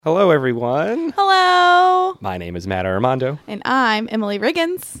Hello, everyone. Hello. My name is Matt Armando, And I'm Emily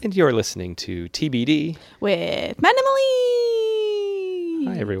Riggins and you're listening to TBD. with Matt and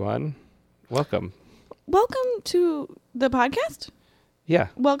Emily. Hi, everyone. Welcome. Welcome to the podcast. Yeah.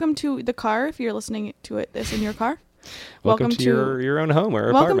 Welcome to the car if you're listening to this in your car. Welcome to your own home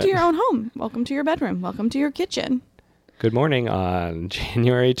or welcome apartment. to your own home. Welcome to your bedroom. Welcome to your kitchen. Good morning on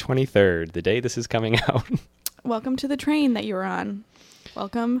January 23rd, the day this is coming out. Welcome to the train that you're on.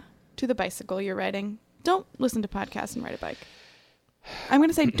 Welcome to the bicycle you're riding. Don't listen to podcasts and ride a bike. I'm going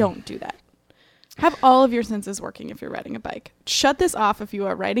to say don't do that. Have all of your senses working if you're riding a bike. Shut this off if you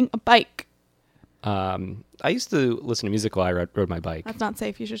are riding a bike. I used to listen to music while I rode my bike. That's not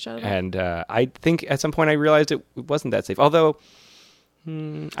safe. You should shut it off. And I think at some point I realized it wasn't that safe. Although,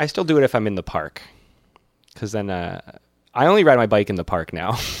 I still do it if I'm in the park. Because then I only ride my bike in the park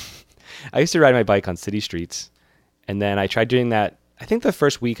now. I used to ride my bike on city streets. And then I tried doing that. I think the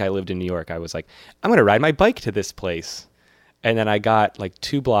first week I lived in New York, I was like, I'm going to ride my bike to this place. And then I got like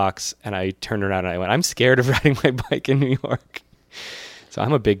 2 blocks and I turned around and I went, I'm scared of riding my bike in New York. So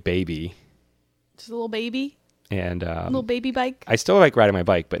I'm a big baby. Just a little baby. And Little baby bike. I still like riding my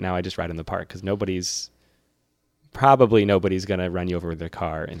bike, but now I just ride in the park because probably nobody's going to run you over with their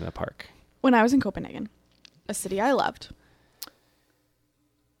car in the park. When I was in Copenhagen, a city I loved,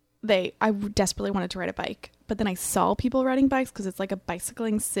 I desperately wanted to ride a bike, but then I saw people riding bikes because it's like a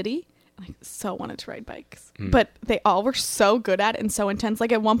bicycling city, and I so wanted to ride bikes. But they all were so good at it and so intense.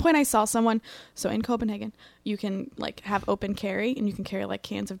 Like at one point I saw someone, so in Copenhagen, you can like have open carry and you can carry like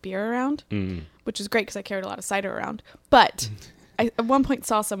cans of beer around, which is great because I carried a lot of cider around. But I at one point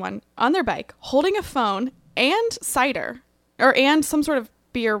saw someone on their bike holding a phone and cider and some sort of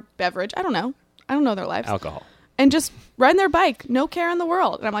beer beverage. I don't know their lives. Alcohol. And just riding their bike, no care in the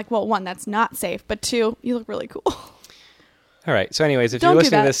world. And I'm like, well, 1, that's not safe. But 2, you look really cool. All right. So anyways, if Don't you're do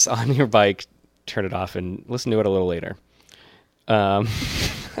listening to that. this on your bike, turn it off and listen to it a little later. I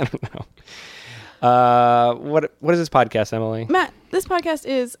don't know. What is this podcast, Emily? Matt, this podcast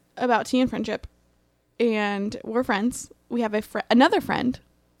is about tea and friendship. And we're friends. We have another friend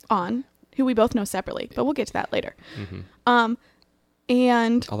on who we both know separately. But we'll get to that later.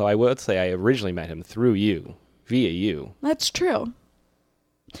 And Although I would say I originally met him through you, via you. that's true.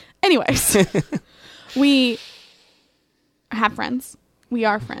 Anyways, we have friends. We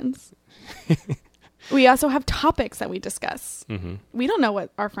are friends. We also have topics that we discuss. We don't know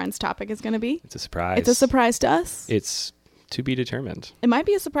what our friend's topic is going to be. It's a surprise. It's a surprise to us. It's to be determined. It might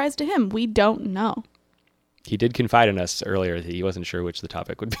be a surprise to him. We don't know. He did confide in us earlier that he wasn't sure which the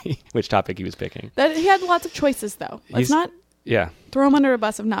topic would be, which topic he was picking. That he had lots of choices, though. Let's not Yeah, throw him under a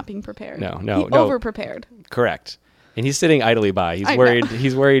bus of not being prepared. No. Over prepared. correct. And he's sitting idly by. He's I worried. know.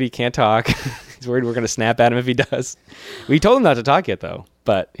 He's worried he can't talk. He's worried we're going to snap at him if he does. We told him not to talk yet, though.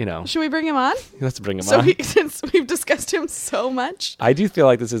 But, Should we bring him on? let's bring him on. Since we've discussed him so much. I do feel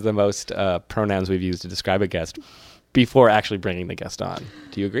like this is the most pronouns we've used to describe a guest before actually bringing the guest on.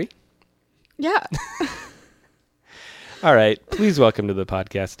 Do you agree? Yeah. All right. Please welcome to the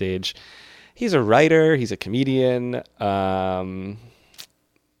podcast stage. He's a writer. He's a comedian.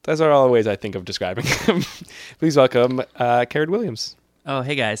 Those are all the ways I think of describing him. Please welcome Carrot Williams. Oh,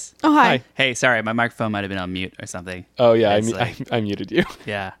 hey guys. Oh, hi. Hi. Hey, sorry, my microphone might have been on mute or something. Oh, yeah. It's like- I muted you.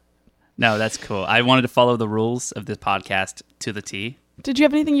 Yeah. No, that's cool. I wanted to follow the rules of this podcast to the T. Did you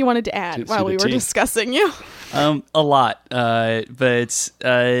have anything you wanted to add To while the we were T. discussing you? A lot. But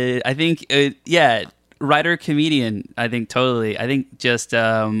I think, writer, comedian, I think totally. I think just,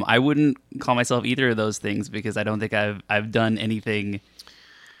 I wouldn't call myself either of those things because I don't think I've done anything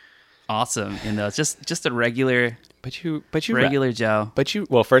awesome in those. Just a regular Regular Joe.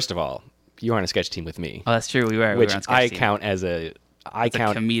 Well, first of all, you were on a sketch team with me, Oh, that's true. We were. which we were on sketch I team. count as It's a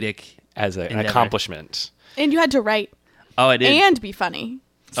comedic as an endeavor. accomplishment. And you had to write Oh, I did. and be funny.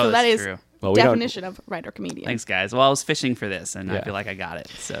 So Oh, that that's is true. Well, we don't- definition of writer-comedian. Thanks, guys. Well, I was fishing for this, and I Yeah. feel like I got it,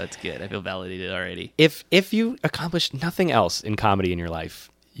 so it's good. I feel validated already. If you accomplished nothing else in comedy in your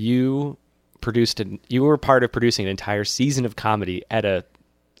life, you were part of producing an entire season of comedy at a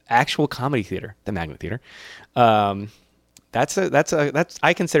actual comedy theater, the Magnet Theater. That's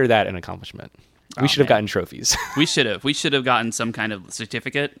I consider that an accomplishment. We Oh, should have man. gotten trophies. We should have gotten some kind of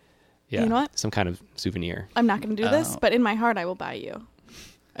certificate. Yeah, You know what? some kind of souvenir. I'm not going to do this, Oh. but in my heart, I will buy you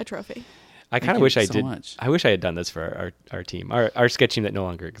a trophy. I kind of you wish I so did. much. I wish I had done this for our team, our sketch team that no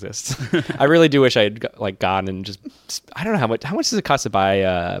longer exists. I really do wish I had gone and just. I don't know how much does it cost to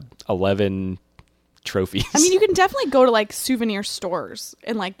buy 11 trophies. I mean, you can definitely go to like souvenir stores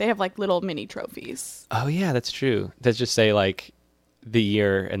and like they have like little mini trophies. Oh yeah, that's true. That just say like the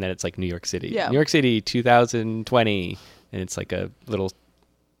year and then it's like New York City. Yeah. New York City 2020 and it's like a little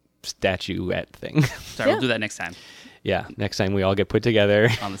statuette thing. Sorry, Yeah. we'll do that next time Yeah, next time we all get put together,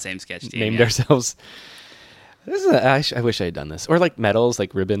 on the same sketch team. named yeah. ourselves. This is I wish I had done this, or like medals,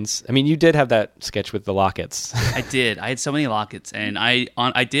 like ribbons. I mean, you did have that sketch with the lockets. I did. I had so many lockets, and I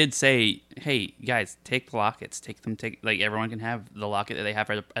did say, "Hey, guys, take the lockets. Take them. Like everyone can have the locket that they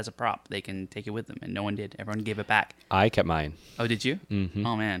have as a prop. They can take it with them." And no one did. Everyone gave it back. I kept mine, Oh, did you? Mhm.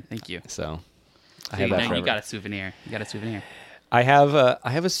 Oh man, thank you. so I So have that you forever. got a souvenir. You got a souvenir. I have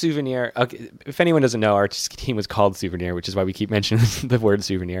a souvenir. Okay, if anyone doesn't know, our team was called Souvenir, which is why we keep mentioning the word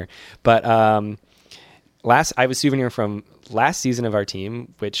souvenir. But I have a souvenir from last season of our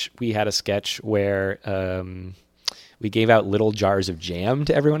team, which we had a sketch where we gave out little jars of jam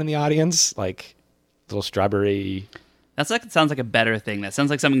to everyone in the audience, like little strawberry. It sounds like a better thing. That sounds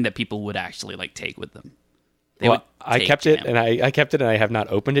like something that people would actually like take with them. They would I take kept it, jam. and I kept it, and I have not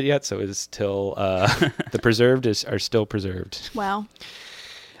opened it yet. So it is still the preserved are still preserved. Wow.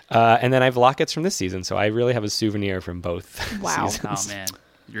 And then I have lockets from this season, so I really have a souvenir from both Wow. seasons. Oh man,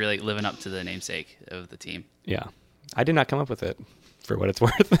 you're really living up to the namesake of the team. Yeah, I did not come up with it, for what it's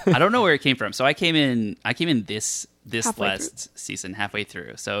worth. I don't know where it came from. So I came in this Halfway last season, halfway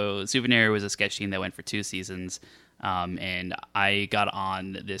through. So Souvenir was a sketch team that went for 2 seasons, and I got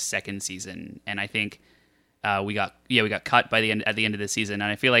on this second season, and I think we got cut at the end of the season.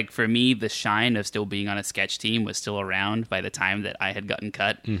 And I feel like for me, the shine of still being on a sketch team was still around by the time that I had gotten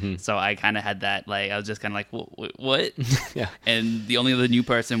cut. Mm-hmm. So I kind of had that, like, I was just kind of like, what? Yeah. And the only other new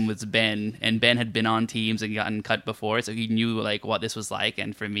person was Ben, and Ben had been on teams and gotten cut before, so he knew like what this was like.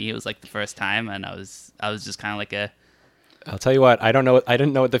 And for me, it was like the first time, and I was just kind of like I'll tell you what, I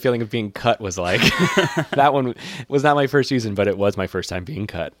didn't know what the feeling of being cut was like. That one was not my first season, but it was my first time being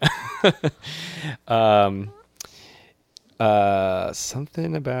cut.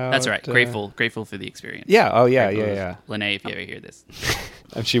 Something about that's right. Grateful for the experience. Yeah. Oh yeah. Grateful Yeah. of Lene, if you ever hear this.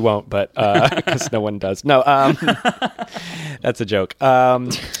 She won't, but because no one does. No. That's a joke.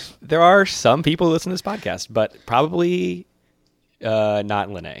 There are some people who listen to this podcast, but probably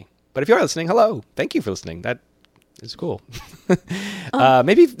not Lene. But if you are listening, hello. Thank you for listening. That is cool.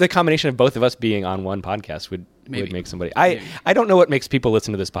 Maybe the combination of both of us being on one podcast would make somebody. I don't know what makes people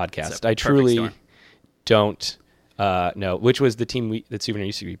listen to this podcast. It's a I truly perfect don't know. Which was the team that Souvenir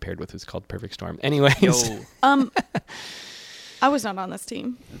used to be paired with, was called Perfect Storm. Anyways, Yo, I was not on this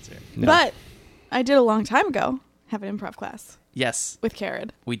team, that's it. No. but I did a long time ago have an improv class Yes, with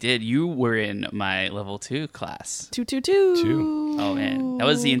Carrot. we did. You were in my level 2 class. 222. Two. Oh man, that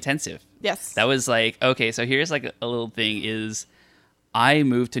was the intensive. Yes. That was like, okay, so here's like a little thing is I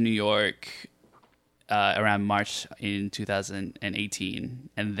moved to New York around March in 2018,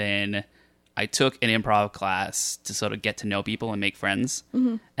 and then I took an improv class to sort of get to know people and make friends.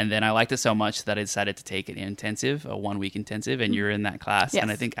 Mm-hmm. And then I liked it so much that I decided to take an intensive, a 1-week intensive, and you're in that class. Yes.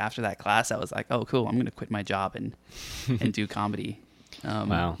 And I think after that class, I was like, oh, cool, I'm going to quit my job and do comedy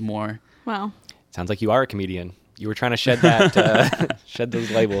Wow. more. Wow. sounds like you are a comedian. You were trying to shed that, shed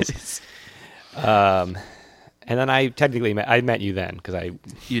those labels. And then I met you then because I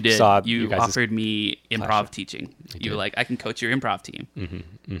You did. saw You guys' offered me improv class. teaching. I You were did. like, I can coach your improv team.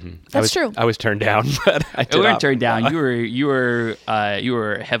 That's true. I was turned down, but I did You weren't opt- turned down. You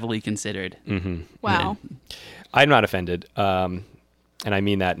were heavily considered. Wow. I'm not offended, and I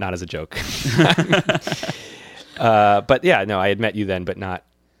mean that not as a joke. But yeah, no, I had met you then, but not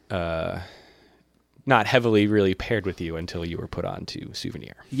heavily really paired with you until you were put on to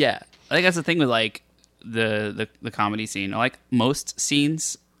Souvenir. Yeah, I think that's the thing with like the comedy scene. Like most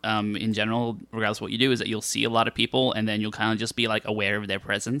scenes, in general, regardless of what you do, is that you'll see a lot of people, and then you'll kind of just be like aware of their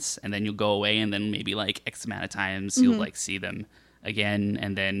presence, and then you'll go away, and then maybe like X amount of times you'll like see them again,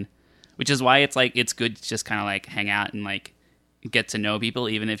 and then, which is why it's like it's good to just kind of like hang out and like get to know people,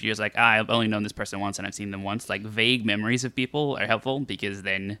 even if you're just like, I've only known this person once and I've seen them once. Like vague memories of people are helpful because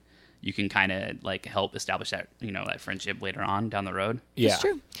then you can kind of like help establish that, you know, that friendship later on down the road. Yeah, It's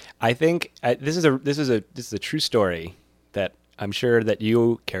true. I think this is a true story that I'm sure that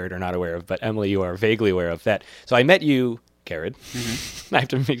you, Carrot, are not aware of, but Emily, you are vaguely aware of that. So I met you, Carrot. I have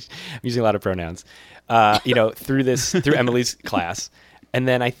to I'm using a lot of pronouns. Through Emily's class, and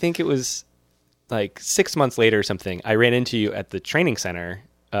then I think it was like 6 months later or something, I ran into you at the training center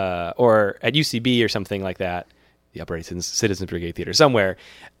or at UCB or something like that, the Upright Citizens Brigade Theater, somewhere,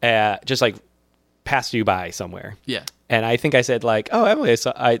 just like passed you by somewhere. Yeah. And I think I said like, oh, Emily,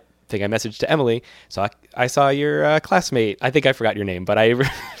 I think I messaged to Emily. So I saw your classmate. I think I forgot your name, but I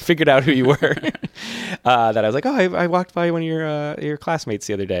figured out who you were. That I was like, oh, I walked by one of your classmates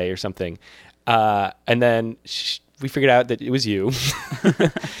the other day or something. And then we figured out that it was you.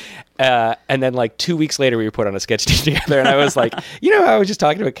 And then like 2 weeks later, we were put on a sketch team together. And I was like, I was just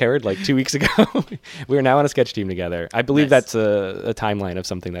talking to a Carrot like 2 weeks ago. We are now on a sketch team together. I believe Nice. that's a timeline of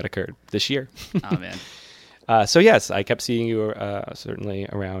something that occurred this year. Oh man. So yes, I kept seeing you certainly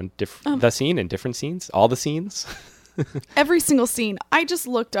around the scene and different scenes, all the scenes. Every single scene. I just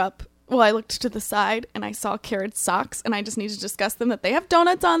looked up. Well, I looked to the side and I saw Carrot's socks, and I just need to discuss them, that they have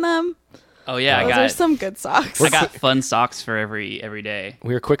donuts on them. Oh yeah, Those are some good socks. I got fun socks for every day.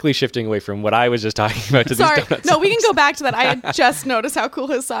 We were quickly shifting away from what I was just talking about to Sorry. these donuts. No, we can go back to that. I had just noticed how cool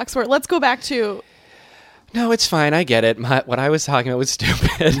his socks were. Let's go back to... No, it's fine. I get it. What I was talking about was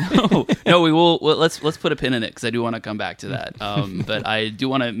stupid. No, we will. Well, let's put a pin in it because I do want to come back to that. But I do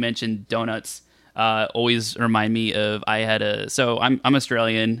want to mention donuts. Always remind me of So I'm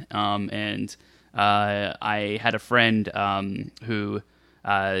Australian, and I had a friend who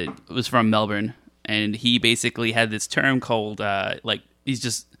was from Melbourne, and he basically had this term called he's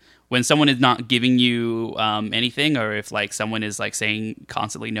just when someone is not giving you anything, or if like someone is like saying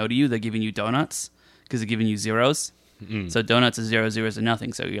constantly no to you, they're giving you donuts because they're giving you zeros. So donuts is 0, zeros are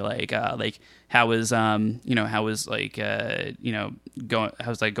nothing. So you're like how was going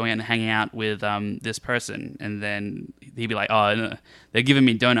and hanging out with this person, and then he'd be like, oh no, they're giving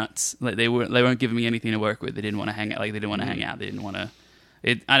me donuts. Like they weren't giving me anything to work with. They didn't want to hang out. Like they didn't want to hang out. They didn't want to.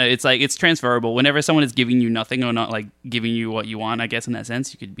 I don't know. It's like it's transferable. Whenever someone is giving you nothing or not like giving you what you want, I guess in that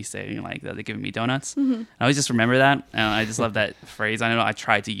sense, you could be saying like that they're giving me donuts. I always just remember that. I just love that phrase. I don't know. I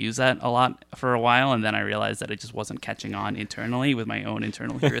tried to use that a lot for a while, and then I realized that it just wasn't catching on internally with my own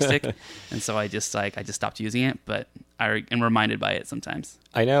internal heuristic, and so I just stopped using it. But I am reminded by it sometimes.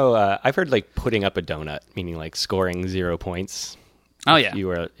 I know. I've heard like putting up a donut, meaning like scoring 0 points. Oh yeah. If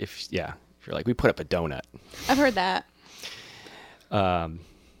you're like, we put up a donut. I've heard that.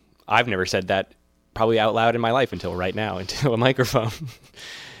 I've never said that probably out loud in my life until right now, into a microphone.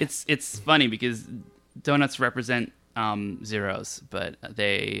 It's funny because donuts represent zeros, but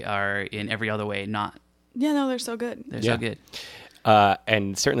they are in every other way not. Yeah, no, they're so good. They're so good.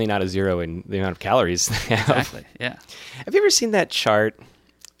 And certainly not a 0 in the amount of calories they have. Exactly. Yeah. Have you ever seen that chart,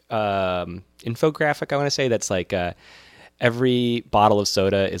 infographic, I want to say, that's like every bottle of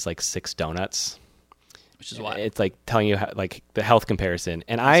soda is like 6 donuts? Which is why It's like telling you how, like the health comparison.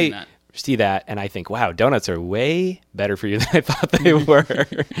 And I've seen I that. see that and I think, wow, donuts are way better for you than I thought they were.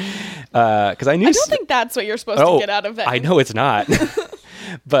 Because I knew. I don't think that's what you're supposed to get out of that. I know it's not.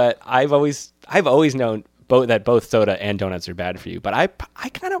 But I've always known that both soda and donuts are bad for you. But I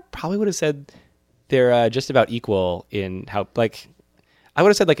kind of probably would have said they're just about equal in how, like, I would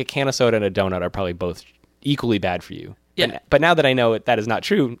have said like a can of soda and a donut are probably both equally bad for you. Yeah. But now that I know that is not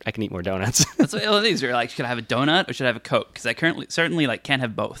true, I can eat more donuts. That's what it is. You're like, should I have a donut or should I have a Coke? Because I certainly like can't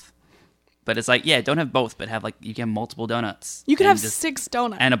have both. But it's like, yeah, don't have both, but have like you can have multiple donuts. You could and have 6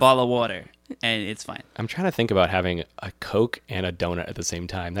 donuts. and a bottle of water, and it's fine. I'm trying to think about having a Coke and a donut at the same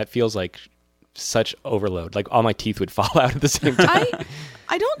time. That feels like such overload. Like all my teeth would fall out at the same time.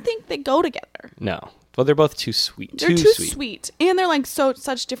 I don't think they go together. No. Well, they're both too sweet. They're too sweet. And they're like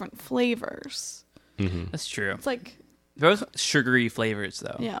such different flavors. That's true. It's like, They're both sugary flavors,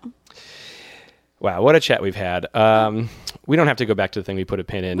 though. yeah. Wow, what a chat we've had. We don't have to go back to the thing we put a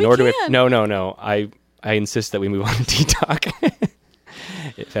pin in. We nor do we. can. No. I insist that we move on to Tea Talk.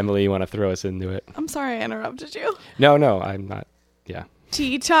 If Emily, you want to throw us into it. I'm sorry I interrupted you. No, I'm not. Yeah.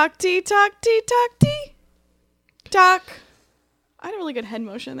 Tea talk, tea talk, tea talk, tea talk. I had a really good head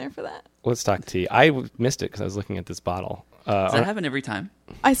motion there for that. Let's talk tea. I missed it because I was looking at this bottle. Does that happen every time?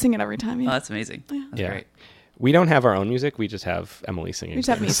 I sing it every time. Oh, Yeah. that's amazing. Yeah. That's great. We don't have our own music. We just have Emily singing. You just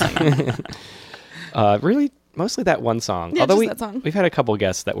have me singing. Really, mostly that one song. Yeah, Although just that song. we've had a couple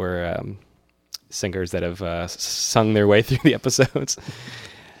guests that were singers that have sung their way through the episodes.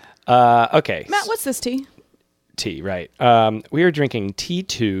 Okay. Matt, what's this tea? Tea, right. We are drinking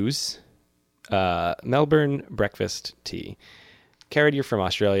T2's Melbourne Breakfast Tea. Carrot, you're from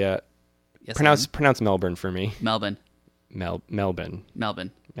Australia. Yes, Pronounce Melbourne for me. Melbourne. Melbourne.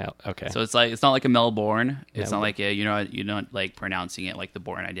 Okay. So it's not like a Melbourne. It's Melbourne. not like you're not like pronouncing it like the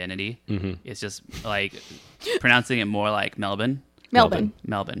Bourne identity. Mm-hmm. It's just like pronouncing it more like Melbourne. Melbourne.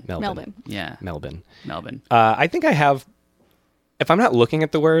 Melbourne. Melbourne. Yeah. Melbourne. Melbourne. I think I have. If I'm not looking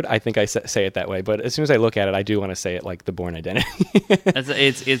at the word, I think I say it that way. But as soon as I look at it, I do want to say it like the Bourne identity.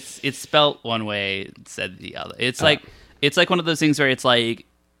 It's spelt one way, said the other. It's like one of those things where it's like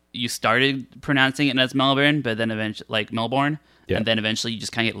you started pronouncing it as Melbourne, but then eventually like Melbourne, Yeah. and then eventually you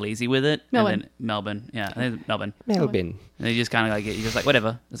just kind of get lazy with it. Melbourne. And then Melbourne, yeah, I think it's Melbourne. Melbourne. And you just kind of like you're just like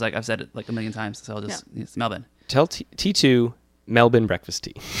whatever. It's like I've said it like a million times, so I'll just it's Melbourne. Tell T2 Melbourne Breakfast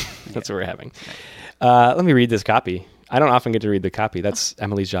Tea. That's what we're having. Let me read this copy. I don't often get to read the copy. That's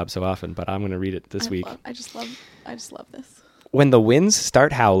Emily's job so often, but I'm going to read it this week. I just love this. When the winds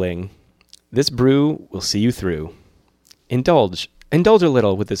start howling, this brew will see you through. Indulge a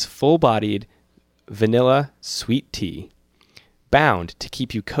little with this full-bodied vanilla sweet tea, bound to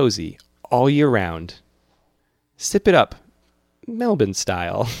keep you cozy all year round. Sip it up, Melbourne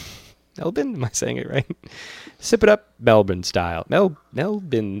style. Melbourne? Am I saying it right? Sip it up, Melbourne style.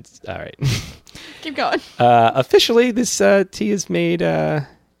 Melbourne. All right. Keep going. Officially, this tea is made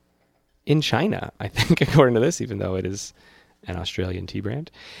in China, I think, according to this, even though it is an Australian tea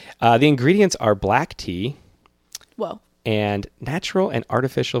brand. The ingredients are black tea. Whoa. And natural and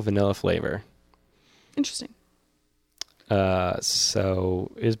artificial vanilla flavor. Interesting.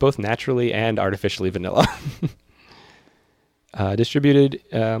 So it is both naturally and artificially vanilla. Distributed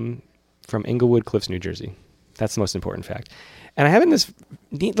from Englewood Cliffs, New Jersey. That's the most important fact. And I have it in this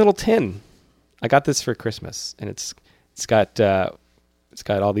neat little tin. I got this for Christmas, and it's got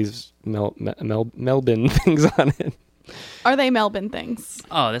all these Melbourne things on it. Are they Melbourne things?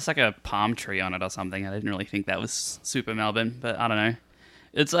 Oh, there's like a palm tree on it or something. I didn't really think that was super Melbourne, but I don't know.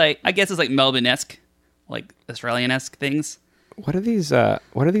 It's like, I guess it's like Melbourne-esque, like Australian-esque things. What are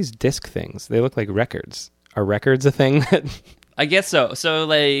these disc things? They look like records. Are records a thing? I guess so. So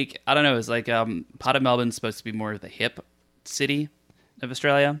like, I don't know. It's like part of Melbourne's supposed to be more of the hip city of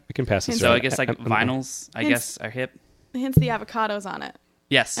Australia. We can pass this. So around. I guess like vinyls, I guess, are hip. Hence the avocados on it.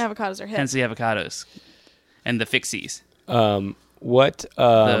 Yes. Avocados are hip. Hence the avocados. And the fixies. What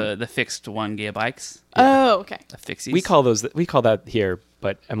the fixed 1-gear bikes. Oh, okay. The fixies. we call that here,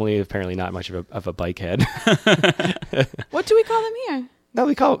 but Emily is apparently not much of a bike head. What do we call them here? No,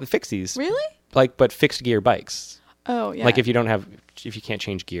 we call it fixies. Really? But fixed gear bikes. Oh, yeah. Like if you can't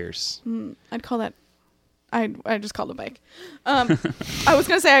change gears. I'd call that. I just called it a bike. I was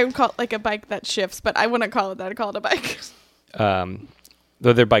gonna say I would call it like a bike that shifts, but I wouldn't call it that. I'd call it a bike.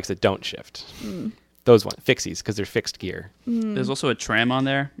 Though they're bikes that don't shift. Those ones, fixies, because they're fixed gear. There's also a tram on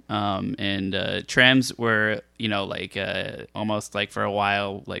there, and trams were, like almost like for a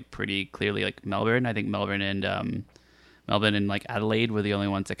while, like pretty clearly like Melbourne. I think Melbourne and like Adelaide were the only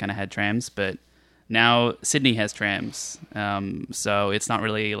ones that kind of had trams, but now Sydney has trams, so it's not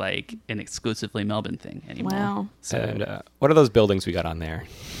really like an exclusively Melbourne thing anymore. Wow. So, And what are those buildings we got on there?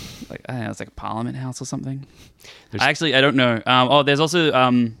 like I don't know, it's like a Parliament House or something. I don't know. There's also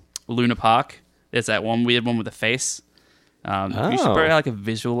Luna Park. There's that one weird one with a face. You should probably like a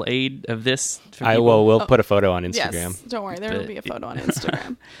visual aid of this. We'll put a photo on Instagram. Yes, don't worry. There will be a photo on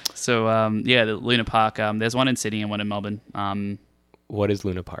Instagram. So, the Luna Park. There's one in Sydney and one in Melbourne. What is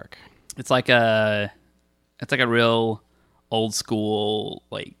Luna Park? It's like a real old school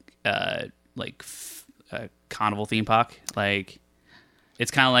carnival theme park. Like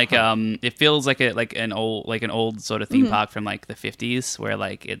it's kind of like it feels like an old sort of theme park from like the 50s, where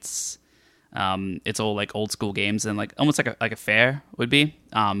like it's all like old school games and like almost like a fair would be,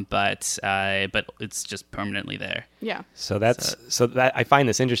 but it's just permanently there. Yeah. So that I find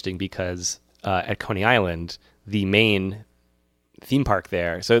this interesting because at Coney Island, the main theme park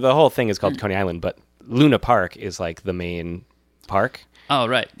there. So the whole thing is called Coney Island, but Luna Park is like the main park. Oh,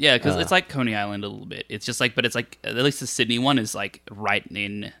 right. Yeah, because it's like Coney Island a little bit. It's just like, but it's like, at least the Sydney one is like right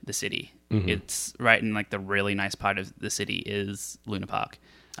in the city. Mm-hmm. It's right in like the really nice part of the city is Luna Park.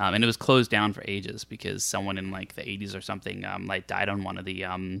 And it was closed down for ages because someone in like the 80s or something like died on one of the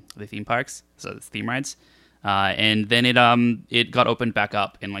theme parks, so it's theme rides. And then it got opened back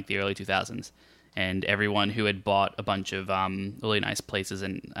up in like the early 2000s. And everyone who had bought a bunch of really nice places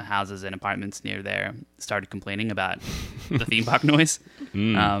and houses and apartments near there started complaining about the theme park noise.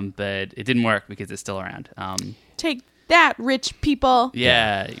 But it didn't work because it's still around. Take that, rich people.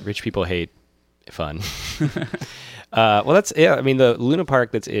 Yeah. Rich people hate fun. I mean, the Luna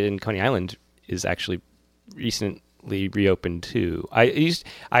Park that's in Coney Island is actually recently reopened too.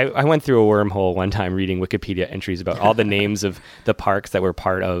 I went through a wormhole one time reading Wikipedia entries about all the names of the parks that were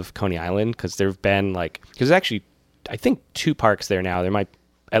part of Coney Island, because there've been because there's actually I think 2 parks there now.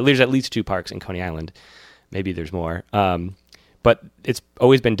 There's at least 2 parks in Coney Island. Maybe there's more. But it's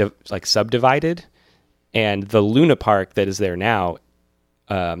always been subdivided, and the Luna Park that is there now,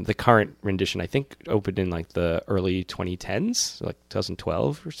 the current rendition I think opened in like the early 2010s, so like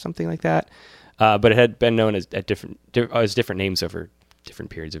 2012 or something like that. But it had been known as different names over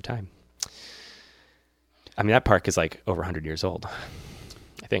different periods of time. I mean, that park is like over 100 years old,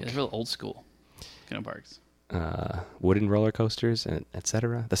 I think. It's real old school kind of parks. Wooden roller coasters, and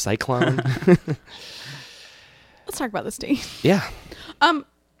etc. The Cyclone. Let's talk about this tea. Yeah.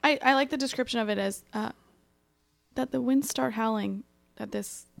 I like the description of it as that the winds start howling, that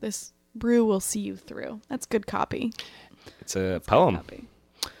this brew will see you through. That's good copy. It's a poem. Copy.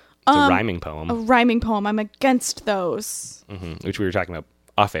 It's a rhyming poem, A rhyming poem. I'm against those. which we were talking about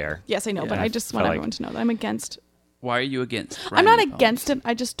off air. Yes, I know, but Yeah, I just I want felt everyone to know that I'm against. Why are you against? I'm not rhyming against poems? it.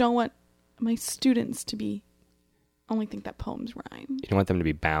 I just don't want my students to be only think that poems rhyme. You don't want them to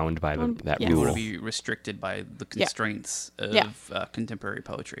be bound by that Yes. You rule. want to be restricted by the constraints of Yeah. Contemporary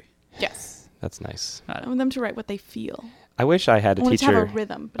poetry. Yes. That's nice. I want them to write what they feel. I wish I had I a want it to have teacher. a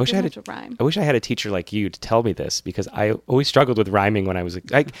rhythm, I but wish it I doesn't had have to rhyme. I wish I had a teacher like you to tell me this, because I always struggled with rhyming when I was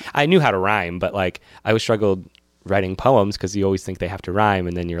I knew how to rhyme, but like I always struggled writing poems because you always think they have to rhyme,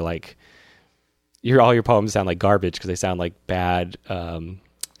 and then you're like, all your poems sound like garbage because they sound like bad,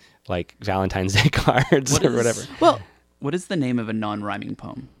 like Valentine's Day cards What or is- whatever. Well, What is the name of a non-rhyming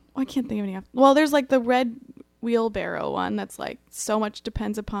poem? I can't think of any. Well, there's like the red wheelbarrow one that's like so much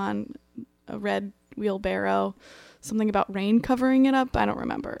depends upon a red wheelbarrow. Something about rain covering it up. I don't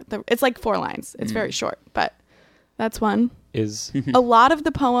remember. It's like 4 lines. It's very short, but that's one. Is A lot of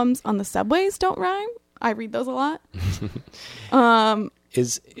the poems on the subways don't rhyme. I read those a lot.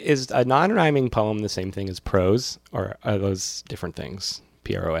 is a non-rhyming poem the same thing as prose, or are those different things?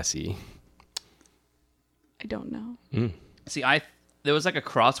 PROSE. I don't know. See, there was like a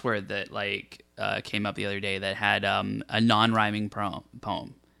crossword that like came up the other day that had a non-rhyming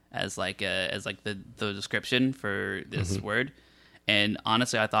poem as like the description for this word, and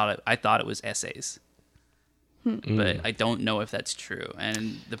honestly, I thought it was essays, but I don't know if that's true.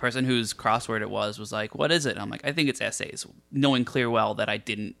 And the person whose crossword it was like, "What is it?" And I'm like, "I think it's essays," knowing clear well that I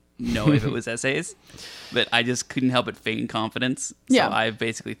didn't know if it was essays, but I just couldn't help but feign confidence. Yeah. So I've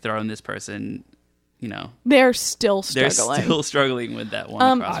basically thrown this person. They're still They're struggling. still struggling with that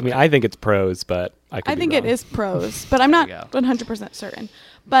one. I mean, I think it's prose, but I could I be think wrong. it is prose, but I'm not There 100% certain.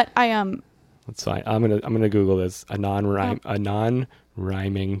 But That's fine. I'm gonna Google this. A non-rhyming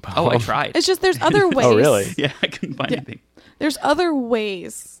poem. Oh, I tried. it's just there's other ways. Oh, really? Yeah, I couldn't find Yeah. anything. There's other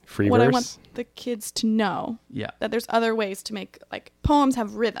ways. Free what I verse? want the kids to know Yeah. that there's other ways to make like poems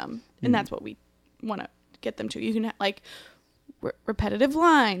have rhythm, and that's what we want to get them to. You can like repetitive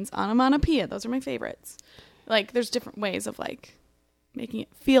lines, onomatopoeia. Those are my favorites. Like there's different ways of like making it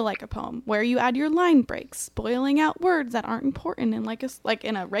feel like a poem where you add your line breaks, spoiling out words that aren't important, and like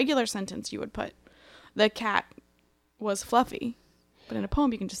in a regular sentence you would put the cat was fluffy, but in a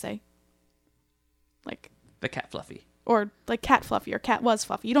poem you can just say like The cat fluffy. or like cat fluffy or cat was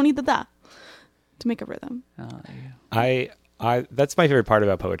fluffy. You don't need the to make a rhythm. Oh, there you go. I that's my favorite part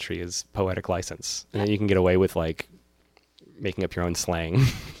about poetry is poetic license, and then you can get away with like making up your own slang.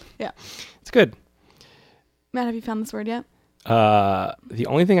 Yeah. It's good. Matt, have you found this word yet? The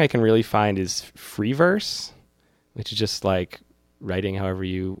only thing I can really find is free verse, which is just like writing however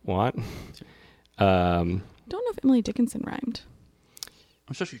you want. Don't know if Emily Dickinson rhymed.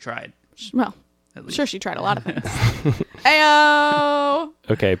 I'm sure she tried. Well, At I'm least. sure she tried a lot of things. Ayo!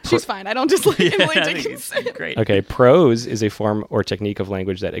 Okay. She's fine. I don't dislike Emily I think it's Dickinson. great. Okay, prose is a form or technique of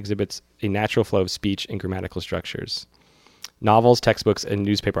language that exhibits a natural flow of speech and grammatical structures. Novels, textbooks, and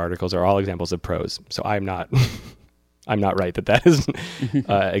newspaper articles are all examples of prose. So I'm not, I'm not right that is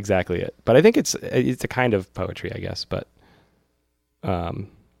exactly it. But I think it's a kind of poetry, I guess. But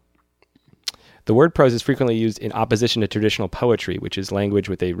the word prose is frequently used in opposition to traditional poetry, which is language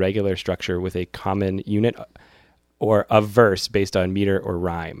with a regular structure with a common unit or of verse based on meter or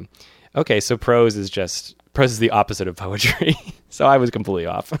rhyme. Okay, so prose is the opposite of poetry. So I was completely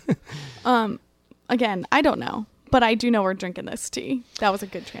off. Again, I don't know, but I do know we're drinking this tea. That was a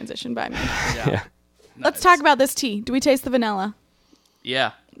good transition by me. Yeah. Let's talk about this tea. Do we taste the vanilla?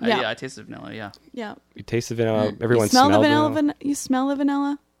 Yeah. Yeah. I tasted vanilla, yeah. Yeah. You taste the vanilla. Everyone You smell the smelled vanilla. You smell the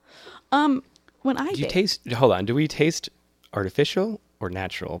vanilla. When I Do you bake- taste? Hold on. Do we taste artificial or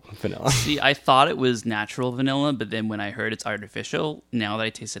natural vanilla? See, I thought it was natural vanilla, but then when I heard it's artificial, now that I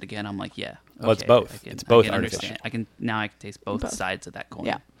taste it again, I'm like, yeah. Well, it's okay, both. I can- It's both I can artificial. understand. Now I can taste both Both. sides of that coin.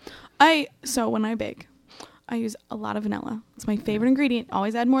 Yeah. So when I bake, I use a lot of vanilla. It's my favorite ingredient.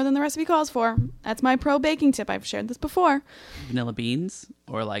 Always add more than the recipe calls for. That's my pro baking tip. I've shared this before. Vanilla beans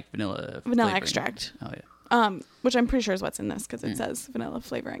or like vanilla Vanilla flavoring? extract. Oh yeah. Which I'm pretty sure is what's in this because it says vanilla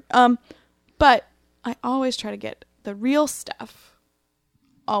flavoring. But I always try to get the real stuff.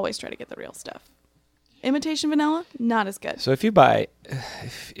 Always try to get the real stuff. Imitation vanilla, not as good. So if you buy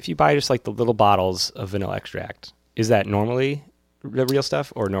just like the little bottles of vanilla extract, is that normally the real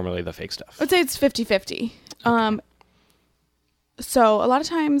stuff or normally the fake stuff? I would say it's 50-50. So a lot of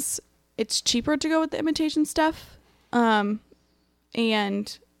times it's cheaper to go with the imitation stuff.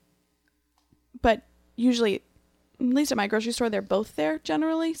 But usually, at least at my grocery store, they're both there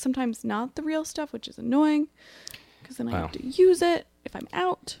generally. Sometimes not the real stuff, which is annoying because then I Wow. have to use it if I'm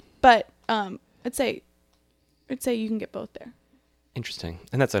out. But I'd say I'd say you can get both there. Interesting.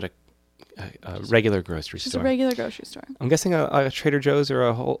 And that's at a regular grocery Just store. a regular grocery store. I'm guessing a Trader Joe's or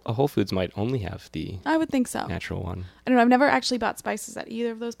a Whole Foods might only have the I would think so. natural one. I don't know. I've never actually bought spices at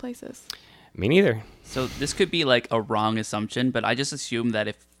either of those places. Me neither. So this could be like a wrong assumption, but I just assume that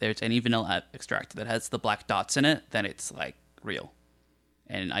if there's any vanilla extract that has the black dots in it, then it's like real.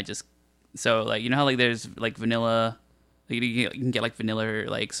 And so like, you know how like there's like vanilla, like, you can get like vanilla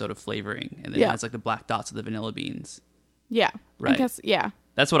like sort of flavoring, and then it has like the black dots of the vanilla beans. Yeah. Right. I guess, yeah.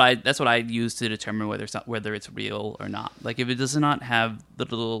 That's what I use to determine whether it's real or not. Like if it does not have the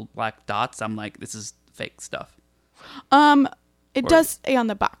little black dots, I'm like, this is fake stuff. It does say on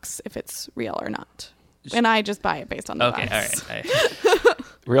the box if it's real or not. And I just buy it based on the box. Okay, all right.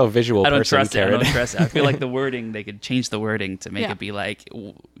 Real visual I don't person, trust it. I Karen. don't trust it. I feel like the wording, they could change the wording to make Yeah. it be like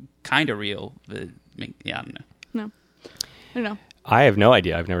kind of real. But yeah, I don't know. No. I don't know. I have no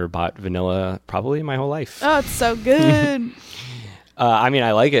idea. I've never bought vanilla probably in my whole life. Oh, it's so good. I mean,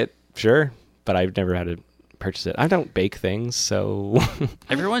 I like it, sure, but I've never had to purchase it. I don't bake things, so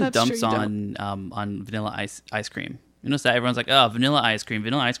Everyone That's true, dumps you on vanilla ice cream. You notice that everyone's like, oh, vanilla ice cream.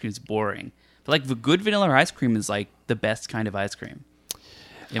 Vanilla ice cream is boring. But like the good vanilla ice cream is like the best kind of ice cream,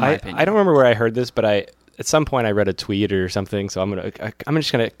 in my opinion. I don't remember where I heard this, but at some point I read a tweet or something. So I'm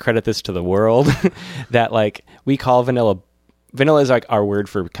just gonna credit this to the world that like we call vanilla is like our word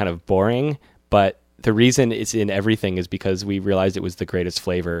for kind of boring, but the reason it's in everything is because we realized it was the greatest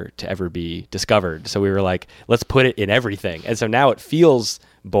flavor to ever be discovered. So we were like, let's put it in everything. And so now it feels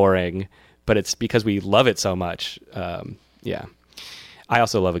boring, but it's because we love it so much. Yeah. I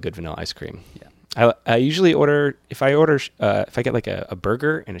also love a good vanilla ice cream. Yeah. I usually order, if I get like a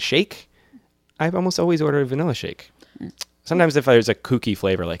burger and a shake, I almost always order a vanilla shake. Sometimes if there's a kooky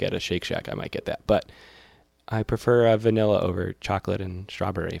flavor like at a Shake Shack, I might get that. But I prefer vanilla over chocolate and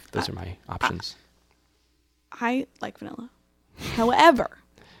strawberry. Those are my options. I like vanilla. However,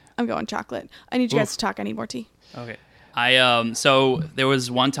 I'm going chocolate. I need you guys to talk. I need more tea. Okay. So there was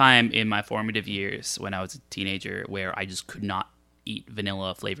one time in my formative years when I was a teenager where I just could not eat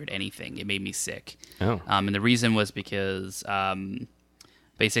vanilla flavored anything. It made me sick. Oh. And the reason was because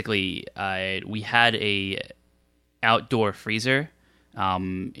basically we had a outdoor freezer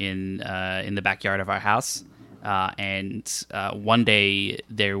in the backyard of our house, and one day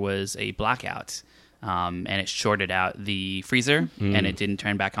there was a blackout, and it shorted out the freezer, and it didn't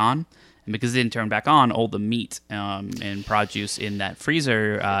turn back on. And because it didn't turn back on, all the meat and produce in that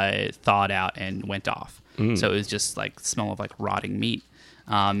freezer thawed out and went off. So it was just like smell of like rotting meat.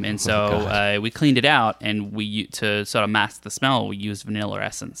 And so we cleaned it out, and to sort of mask the smell, we used vanilla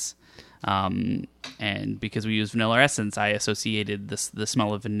essence. And because we used vanilla essence, I associated the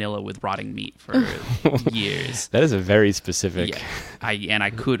smell of vanilla with rotting meat for years. That is a very specific. Yeah, I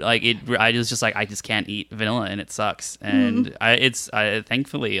could like it. I was just like, I just can't eat vanilla, and it sucks. And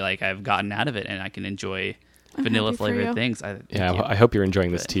thankfully like I've gotten out of it, and I can enjoy vanilla happy for you. flavored things. I hope you're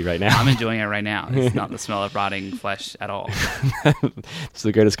enjoying this tea right now. I'm enjoying it right now. It's not the smell of rotting flesh at all. It's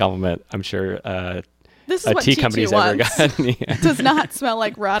the greatest compliment I'm sure This is a what tea T2 company's ever wants. gotten. Yeah. Does not smell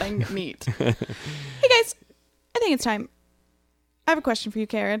like rotting meat. Hey guys, I think it's time. I have a question for you,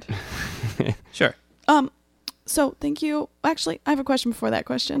 Karen. Sure. So thank you. Actually, I have a question before that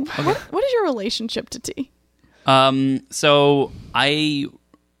question. What is your relationship to tea? So I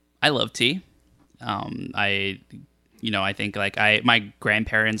love tea. I think like my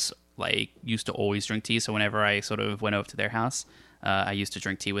grandparents like used to always drink tea. So whenever I sort of went over to their house, I used to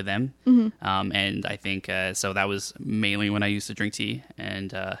drink tea with them. And I think, so that was mainly when I used to drink tea,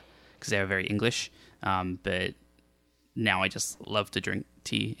 and, cause they were very English. But now I just love to drink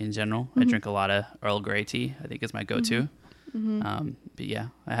tea in general. I drink a lot of Earl Grey tea, I think is my go-to. But yeah,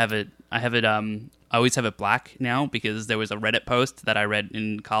 I always have it black now because there was a Reddit post that I read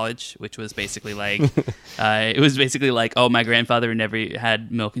in college, which was basically like, oh, my grandfather never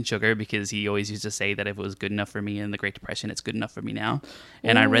had milk and sugar because he always used to say that if it was good enough for me in the Great Depression, it's good enough for me now.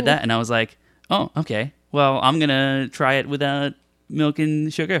 And I read that and I was like, oh, okay, well, I'm going to try it without milk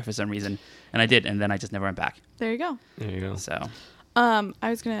and sugar for some reason. And I did. And then I just never went back. There you go. There you go. So,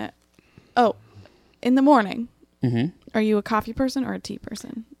 in the morning, mm-hmm. are you a coffee person or a tea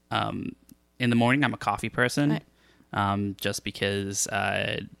person? In the morning, I'm a coffee person, Right. just because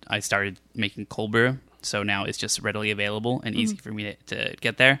I started making cold brew, so now it's just readily available and easy for me to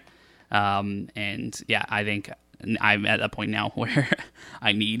get there. And yeah, I think I'm at a point now where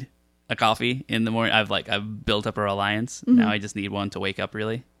I need a coffee in the morning. I've built up a reliance. Now I just need one to wake up,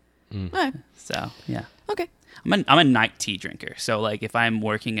 really. Right. So yeah, Okay. I'm a night tea drinker. So like if I'm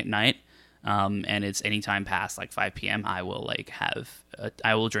working at night, and it's anytime past like 5 p.m., I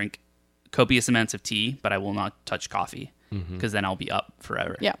will drink copious amounts of tea, but I will not touch coffee because then I'll be up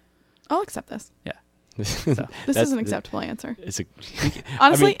forever. Yeah. I'll accept this. Yeah. This is an acceptable answer. It's a,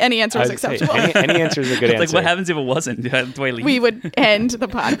 Honestly, any answer is I would say acceptable. any answer is a good It's answer. like, what happens if it wasn't? Do I leave? We would end the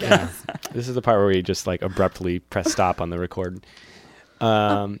podcast. This is the part where we just like abruptly press stop on the record.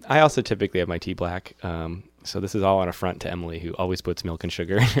 I also typically have my tea black. So this is all on affront to Emily, who always puts milk and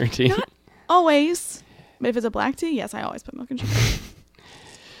sugar in her tea. Not always. But if it's a black tea, yes, I always put milk and sugar.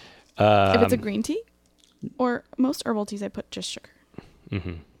 If it's a green tea or most herbal teas, I put just sugar.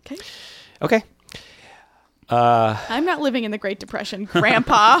 Okay. Okay. I'm not living in the Great Depression,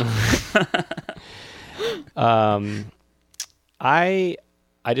 Grandpa. I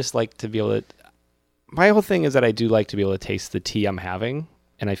just like to be able to. My whole thing is that I do like to be able to taste the tea I'm having,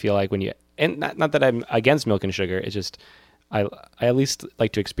 and I feel like when you and not that I'm against milk and sugar, it's just I at least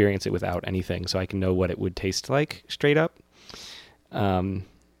like to experience it without anything, so I can know what it would taste like straight up.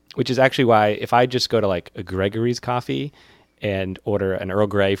 Which is actually why if I just go to like a Gregory's Coffee and order an Earl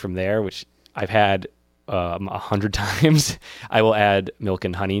Grey from there, which I've had 100 times, I will add milk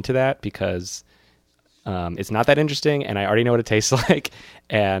and honey to that because it's not that interesting, and I already know what it tastes like.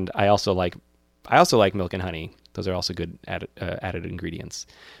 And I also like milk and honey; those are also good added ingredients.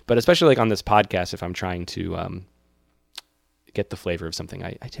 But especially like on this podcast, if I'm trying to get the flavor of something,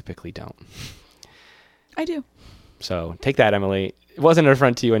 I typically don't. I do. So take that, Emily. It wasn't an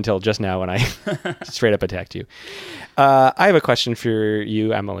affront to you until just now when I straight up attacked you. I have a question for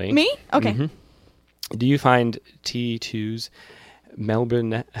you, Emily. Me? Okay. Do you find T2's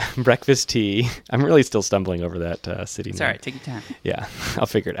Melbourne breakfast tea? I'm really still stumbling over that city name. It's all right. Take your time. Yeah, I'll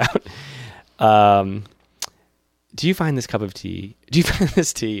figure it out. Do you find this cup of tea? Do you find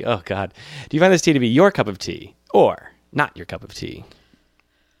this tea? Oh God, do you find this tea to be your cup of tea or not your cup of tea?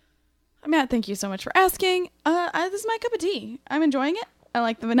 Matt, thank you so much for asking. This is my cup of tea. I'm enjoying it. I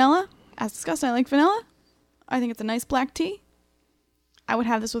like the vanilla. As discussed, I like vanilla. I think it's a nice black tea. I would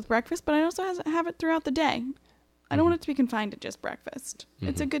have this with breakfast, but I also have it throughout the day. I don't want it to be confined to just breakfast.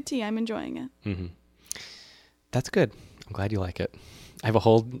 It's a good tea. I'm enjoying it. That's good. I'm glad you like it. I have a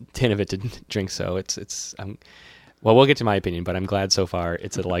whole tin of it to drink, so it's. Well, we'll get to my opinion, but I'm glad so far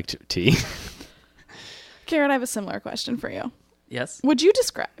it's a liked tea. Garrett, I have a similar question for you. Yes. Would you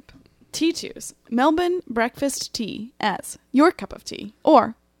describe T2's Melbourne breakfast tea as your cup of tea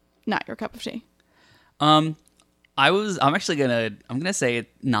or not your cup of tea? I'm gonna say it's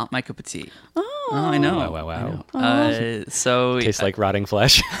not my cup of tea. Oh, I know. Wow. I know. So Tastes like rotting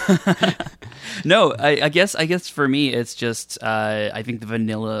flesh. no, I guess for me it's just I think the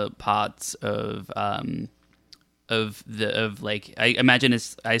vanilla parts of I assume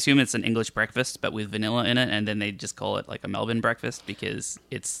it's an English breakfast but with vanilla in it, and then they just call it like a Melbourne breakfast because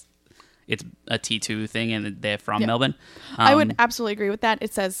it's a T2 thing and they're from Melbourne. I would absolutely agree with that.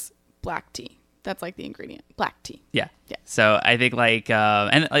 It says black tea. That's like the ingredient, black tea. Yeah. So I think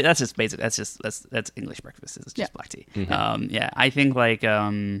and that's just basic. That's English breakfast. It's just black tea. I think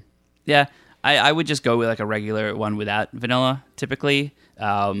I would just go with like a regular one without vanilla typically.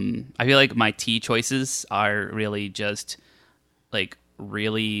 I feel like my tea choices are really just like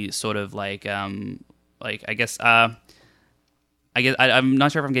really sort of like I'm not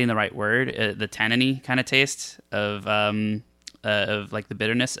sure if I'm getting the right word. The tanniny kind of taste of like the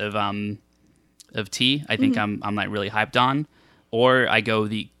bitterness of tea. I think I'm like really hyped on, or I go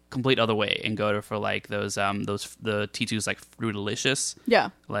the complete other way and go for like those the T2s like Fruitalicious. Yeah.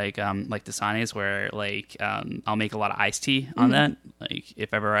 Like Dasani's where like I'll make a lot of iced tea on that. Like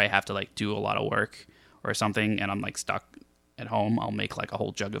if ever I have to like do a lot of work or something and I'm like stuck at home, I'll make like a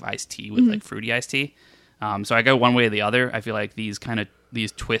whole jug of iced tea with like fruity iced tea. So I go one way or the other. I feel like these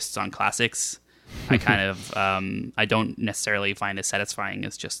twists on classics, I kind of I don't necessarily find as satisfying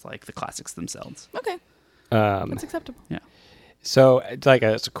as just like the classics themselves. Okay. That's acceptable. Yeah. So, like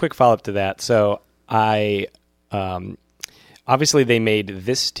a quick follow up to that. So, I obviously they made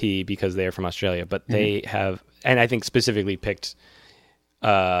this tea because they're from Australia, but they have, and I think specifically picked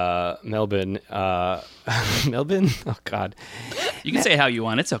Melbourne. Melbourne. Oh God. You can say how you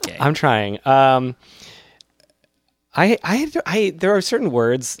want. It's okay. I'm trying. There are certain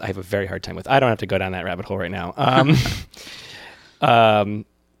words I have a very hard time with. I don't have to go down that rabbit hole right now.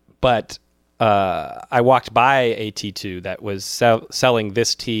 But I walked by a T2 that was selling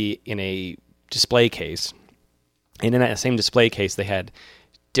this tea in a display case. And in that same display case, they had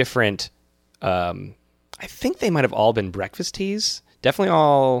different, I think they might have all been breakfast teas. Definitely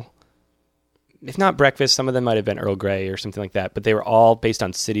all, if not breakfast, some of them might have been Earl Grey or something like that. But they were all based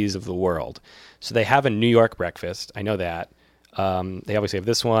on cities of the world. So they have a New York breakfast. I know that. They obviously have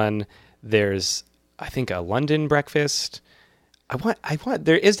this one. There's, I think, a London breakfast. I want.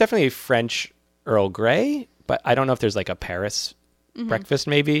 There is definitely a French Earl Grey, but I don't know if there's like a Paris breakfast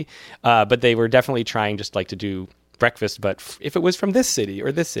maybe. But they were definitely trying just like to do breakfast, but if it was from this city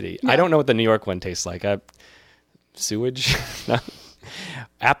or this city, I don't know what the New York one tastes like. Sewage. No.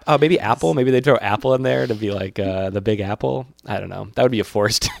 Maybe apple. Maybe they'd throw apple in there to be like the Big Apple. I don't know. That would be a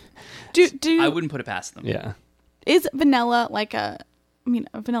forced. I wouldn't put it past them. Yeah. Is vanilla like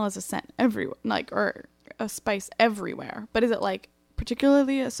vanilla is a scent everywhere, like, or a spice everywhere, but is it like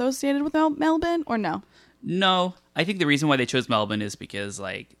particularly associated with Melbourne or no? No, I think the reason why they chose Melbourne is because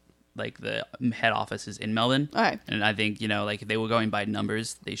like the head office is in Melbourne. Okay. And I think, like if they were going by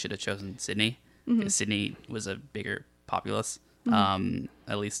numbers, they should have chosen Sydney. Because Sydney was a bigger populace,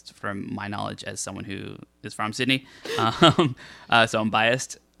 at least from my knowledge as someone who is from Sydney. So I'm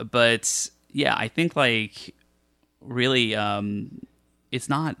biased. But yeah, I think like really it's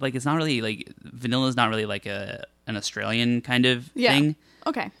not really like vanilla is not really like an Australian kind of thing.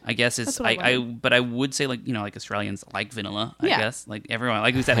 Okay. I guess it's but I would say like like Australians like vanilla. I guess like everyone,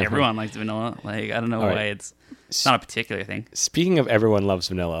 like we said, everyone likes vanilla. Like I don't know why it's not a particular thing. Speaking of everyone loves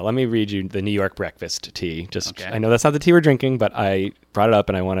vanilla, let me read you the New York breakfast tea. I know that's not the tea we're drinking, but I brought it up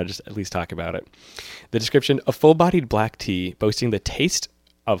and I want to just at least talk about it. The description: a full-bodied black tea boasting the taste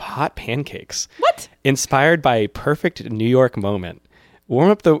of hot pancakes. What? Inspired by a perfect New York moment.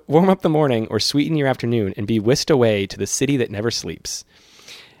 Warm up the morning or sweeten your afternoon and be whisked away to the city that never sleeps.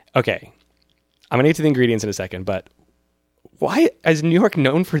 Okay, I'm going to get to the ingredients in a second, but why is New York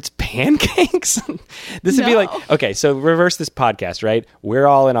known for its pancakes? This would be like, okay, so reverse this podcast, right? We're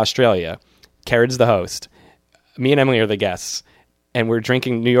all in Australia. Karen's the host. Me and Emily are the guests, and we're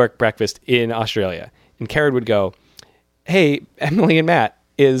drinking New York breakfast in Australia. And Karen would go, hey, Emily and Matt,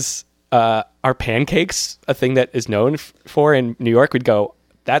 are pancakes a thing that is known for in New York? We'd go,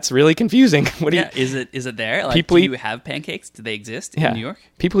 that's really confusing. Is it there? Like, do you have pancakes? Do they exist in New York?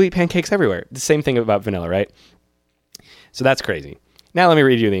 People eat pancakes everywhere. The same thing about vanilla, right? So that's crazy. Now let me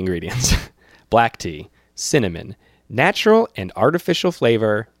read you the ingredients. Black tea, cinnamon, natural and artificial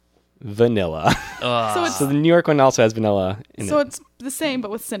flavor, vanilla. So the New York one also has vanilla in it. So it's the same, but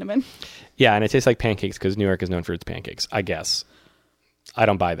with cinnamon. Yeah, and it tastes like pancakes because New York is known for its pancakes, I guess. I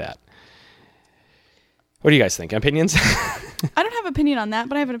don't buy that. What do you guys think? Opinions? I don't have an opinion on that,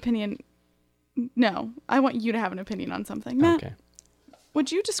 but I have an opinion. No, I want you to have an opinion on something. Matt, okay.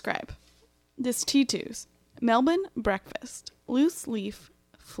 Would you describe this T2's Melbourne breakfast, loose leaf,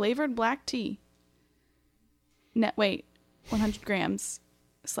 flavored black tea, net weight 100 grams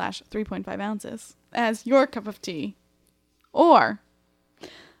 / 3.5 ounces as your cup of tea, or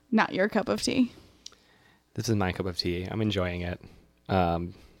not your cup of tea? This is my cup of tea. I'm enjoying it.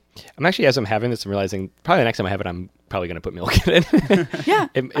 I'm actually, as I'm having this, I'm realizing probably the next time I have it, I'm probably going to put milk in it. Yeah,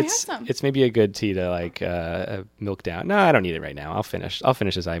 I have some. It's maybe a good tea to like milk down. No, I don't need it right now. I'll finish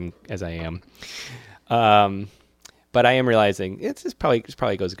as I am. But I am realizing it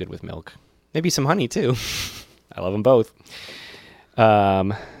probably goes good with milk. Maybe some honey too. I love them both.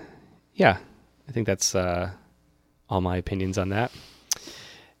 Yeah, I think that's all my opinions on that.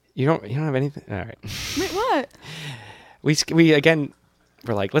 You don't have anything? All right. Wait, what? We again,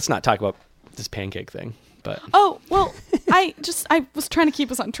 we're like, let's not talk about this pancake thing. But oh well, I was trying to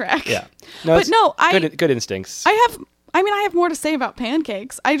keep us on track. Yeah, good instincts. I have more to say about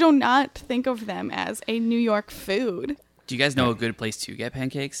pancakes. I do not think of them as a New York food. Do you guys know a good place to get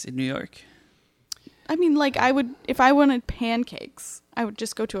pancakes in New York? I mean, like if I wanted pancakes, I would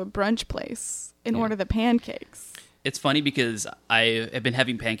just go to a brunch place and order the pancakes. It's funny because I have been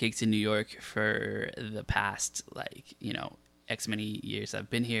having pancakes in New York for the past, X many years I've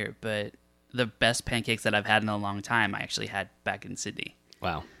been here, but the best pancakes that I've had in a long time, I actually had back in Sydney.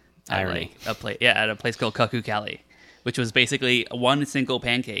 Wow. Irony. At a place called Cuckoo Cali, which was basically one single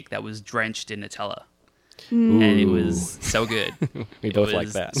pancake that was drenched in Nutella. Mm. And it was so good. We both like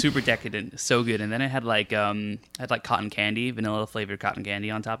that. Super decadent, so good. And then it had cotton candy, vanilla flavored cotton candy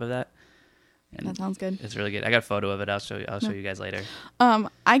on top of that. And that sounds good. It's really good. I got a photo of it. I'll show you guys later.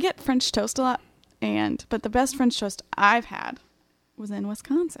 I get French toast a lot, but the best French toast I've had was in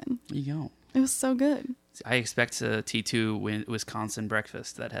Wisconsin. There you go. It was so good. I expect a T2 Wisconsin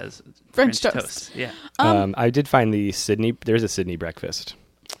breakfast that has French toast. Yeah. I did find there's a Sydney breakfast,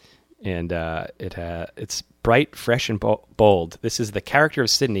 and it's bright, fresh, and bold. This is the character of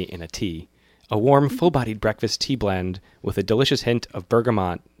Sydney in a tea. A warm, full-bodied breakfast tea blend with a delicious hint of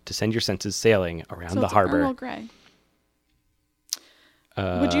bergamot to send your senses sailing around the harbor. Earl Grey.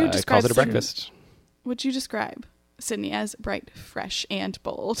 Would you describe calls it a breakfast? Would you describe Sydney as bright, fresh, and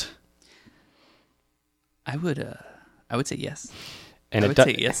bold? I would say yes. And I it would does,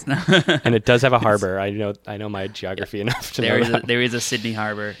 say yes. and it does have a harbor. I know my geography enough to know that. There is a Sydney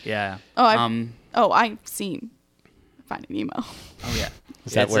Harbor. Yeah. I've seen Finding Nemo. Oh yeah.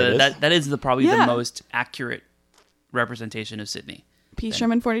 Is that where it is? That is probably Yeah. the most accurate representation of Sydney. P.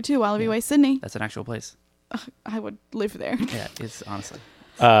 Sherman 42, Wallaby Way, Sydney. That's an actual place. I would live there. Yeah, it's honestly.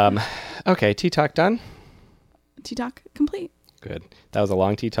 Okay, tea talk done. Tea talk complete. Good. That was a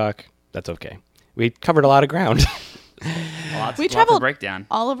long tea talk. That's okay. We covered a lot of ground. We Lots traveled of breakdown.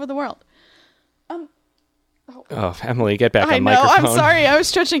 all over the world. Oh, Emily, get back I on know. microphone. I'm sorry. I was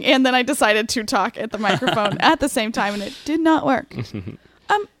stretching, and then I decided to talk at the microphone at the same time, and it did not work.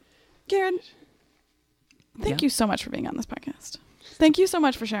 Karen, thank Yeah. you so much for being on this podcast. Thank you so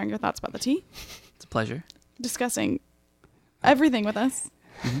much for sharing your thoughts about the tea, It's a pleasure. discussing everything with us.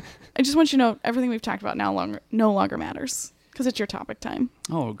 I just want you to know everything we've talked about no longer matters because it's your topic time.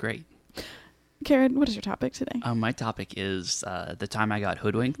 Oh, great. Karen, what is your topic today? My topic is the time I got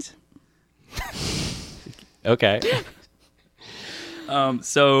hoodwinked. Okay.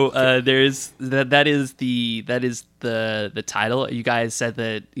 So there's that is the title. You guys said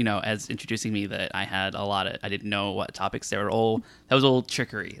that, as introducing me, that I had I didn't know what topics they were all. That was all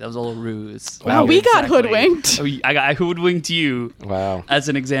trickery. That was all ruse. Wow. We got hoodwinked. I hoodwinked you. Wow. As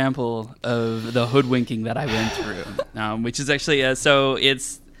an example of the hoodwinking that I went through, which is actually so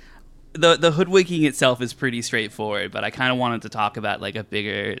it's the hoodwinking itself is pretty straightforward, but I kind of wanted to talk about like a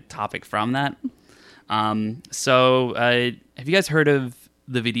bigger topic from that. So have you guys heard of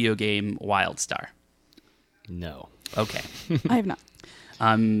the video game WildStar? No. Okay. I have not.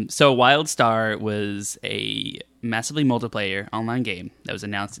 So WildStar was a massively multiplayer online game that was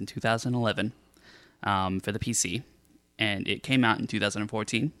announced in 2011 for the PC, and it came out in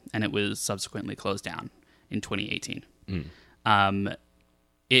 2014, and it was subsequently closed down in 2018.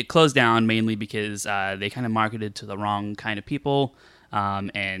 It closed down mainly because they kind of marketed to the wrong kind of people,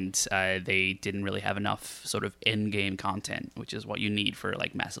 and they didn't really have enough sort of in-game content, which is what you need for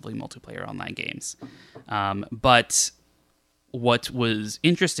like massively multiplayer online games. But what was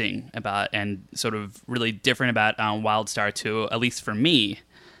interesting about and sort of really different about WildStar 2, at least for me,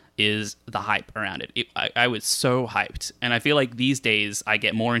 is the hype around it. I was so hyped, and I feel like these days I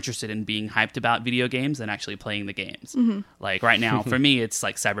get more interested in being hyped about video games than actually playing the games. Like right now, for me, it's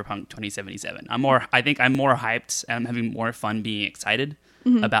like Cyberpunk 2077. I think I'm more hyped and I'm having more fun being excited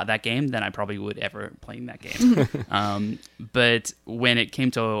about that game than I probably would ever playing that game. But when it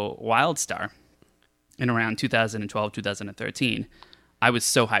came to WildStar in around 2012, 2013, I was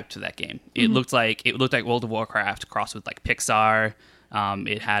so hyped for that game. It looked like World of Warcraft crossed with like Pixar.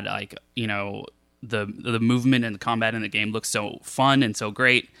 It had like, the movement and the combat in the game looked so fun and so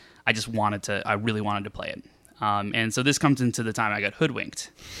great. I really wanted to play it. And so this comes into the time I got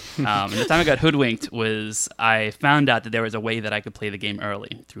hoodwinked. And the time I got hoodwinked was I found out that there was a way that I could play the game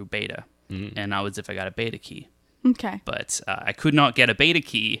early through beta. And that was if I got a beta key. Okay. But I could not get a beta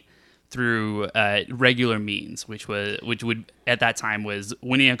key through regular means, which would at that time was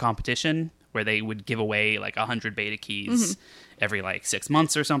winning a competition where they would give away like 100 beta keys every like 6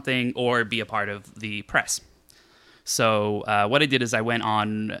 months or something, or be a part of the press. So what I did is I went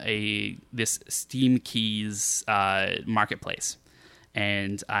on this Steam Keys marketplace,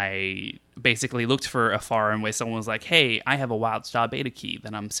 and I basically looked for a forum where someone was like, "Hey, I have a WildStar beta key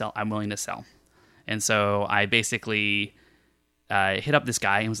that I'm willing to sell," and so I basically hit up this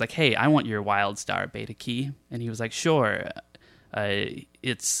guy and was like, "Hey, I want your WildStar beta key," and he was like, "Sure."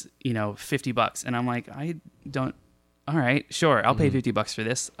 It's $50, and I'm like, I don't. All right, sure, I'll pay $50 for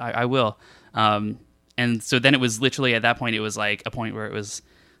this. I will. And so then it was literally at that point, it was like a point where it was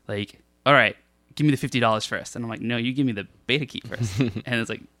like, all right, give me the $50 first, and I'm like, no, you give me the beta key first. And it's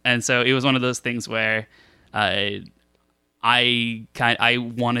like, and so it was one of those things where I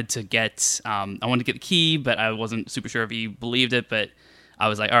wanted to get the key, but I wasn't super sure if he believed it, but I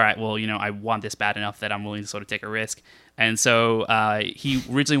was like, all right, well, I want this bad enough that I'm willing to sort of take a risk. And so he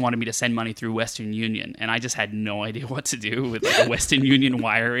originally wanted me to send money through Western Union, and I just had no idea what to do with like a Western Union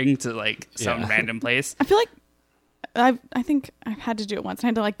wiring to like some random place. I feel like I think I've had to do it once. I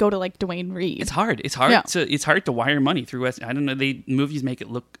had to like go to like Dwayne Reed. It's hard. It's hard to wire money through Western. I don't know. Movies make it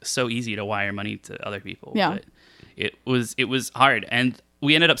look so easy to wire money to other people. Yeah. But it was hard, and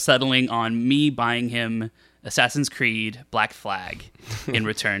we ended up settling on me buying him Assassin's Creed Black Flag in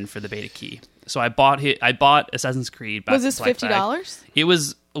return for the beta key. So I bought Assassin's Creed. Was this Black Flag. $50? It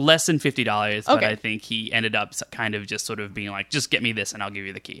was less than $50, but Okay. I think he ended up kind of just sort of being like, just get me this and I'll give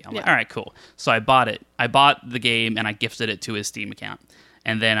you the key. I'm like, Yeah. all right, cool. So I bought it. I bought the game and I gifted it to his Steam account.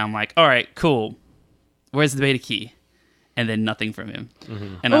 And then I'm like, all right, cool. Where's the beta key? And then nothing from him.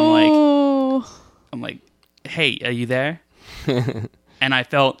 And I'm like, hey, are you there? And I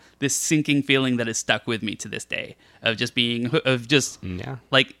felt this sinking feeling that has stuck with me to this day of just Yeah.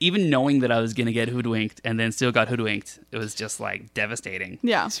 like even knowing that I was going to get hoodwinked and then still got hoodwinked. It was just like devastating.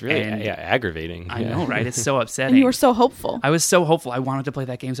 Yeah. It's really And- aggravating. I Yeah. know, right? It's so upsetting. And you were so hopeful. I was so hopeful. I wanted to play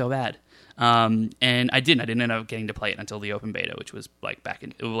that game so bad. And I didn't. I didn't end up getting to play it until the open beta, which was like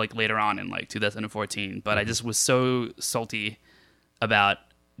later on in like 2014. But I just was so salty about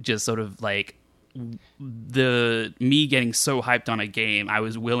just sort of like me getting so hyped on a game. I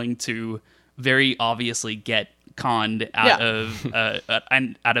was willing to very obviously get conned out of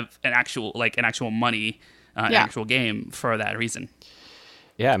an actual money, an actual game for that reason.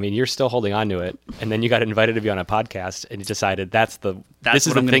 Yeah, I mean, you're still holding on to it, and then you got invited to be on a podcast, and you decided this is what the I'm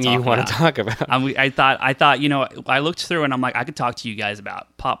gonna thing you talk want about. to talk about. I thought, I looked through and I'm like, I could talk to you guys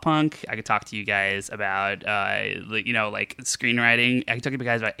about pop punk. I could talk to you guys about, like screenwriting. I could talk to you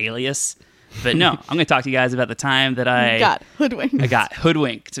guys about Alias. But no, I'm going to talk to you guys about the time that I got hoodwinked. I got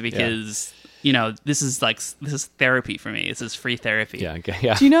hoodwinked because, this is therapy for me. This is free therapy. Yeah, okay,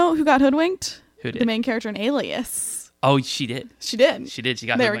 yeah. Do you know who got hoodwinked? Who did? The main character in Alias. Oh, she did. She did. She did. She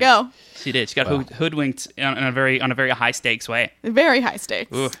got There we hoodwinked. go. She did. She got hoodwinked on a very high stakes way. Very high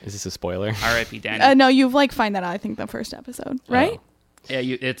stakes. Ooh. Is this a spoiler? R.I.P. Danny. No, you've find that out, I think, the first episode, right? Oh.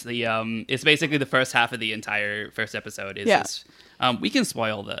 Yeah, it's the it's basically the first half of the entire first episode. Is Yeah. this, we can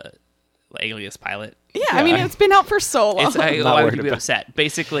spoil the Alias pilot. Yeah, I mean, it's been out for so long. It's not why would worried you be about- upset?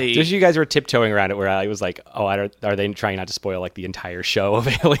 Basically, Just you guys were tiptoeing around it, where I was like, "Oh, are they trying not to spoil like the entire show of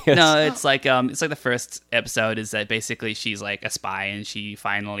Alias?" no, it's like the first episode is that basically she's like a spy and she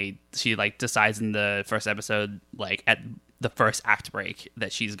decides in the first episode, like at the first act break,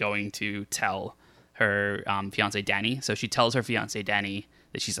 that she's going to tell her fiance Danny. So she tells her fiance Danny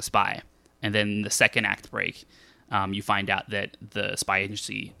that she's a spy, and then the second act break, you find out that the spy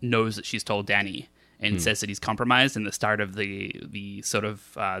agency knows that she's told Danny and says that he's compromised. And the start of the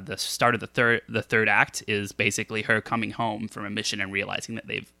third act is basically her coming home from a mission and realizing that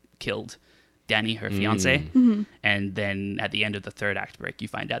they've killed Danny, her fiance. Mm-hmm. And then at the end of the third act break, you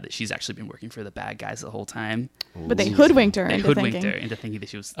find out that she's actually been working for the bad guys the whole time. But they hoodwinked her They into hoodwinked thinking her into thinking that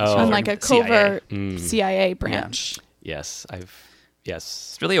she was on like a working for the CIA. covert CIA branch. Yes,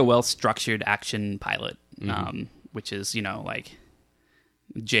 yes. It's really a well-structured action pilot, which is, like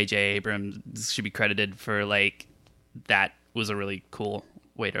J.J. Abrams should be credited for, like, that was a really cool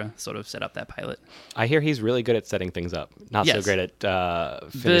way to sort of set up that pilot. I hear he's really good at setting things up. Not so Yes. great at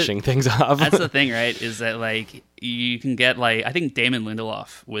finishing things off. That's the thing, right? Is that, like, you can get, like, I think Damon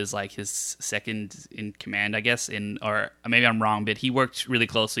Lindelof was, like, his second in command, I guess, or maybe I'm wrong, but he worked really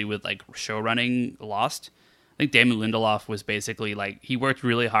closely with, like, show running Lost. I think Damon Lindelof was basically, like, he worked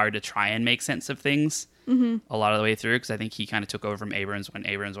really hard to try and make sense of things a lot of the way through, because I think he kind of took over from Abrams when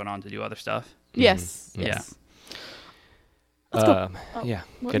Abrams went on to do other stuff. Yes. Yeah. Yes. Yeah,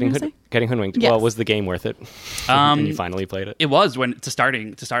 what getting were you gonna say? getting hoodwinked. Yes. Well, was the game worth it? When you finally played it. It was to start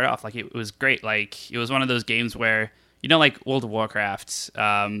off, like, it was great. Like, it was one of those games where, like World of Warcraft,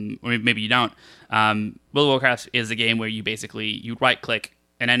 or maybe you don't. World of Warcraft is a game where you right click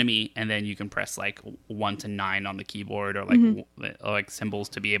an enemy and then you can press like 1 to 9 on the keyboard or like symbols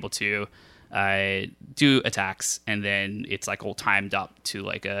to be able to do attacks, and then it's like all timed up to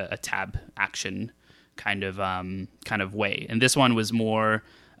like a tab action kind of way. And this one was more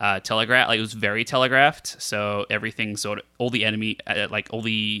telegraphed. Like, it was very telegraphed. So everything sort of all the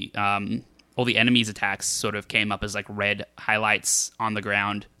enemies' attacks sort of came up as like red highlights on the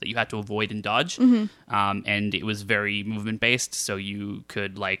ground that you had to avoid and dodge. And it was very movement based, so you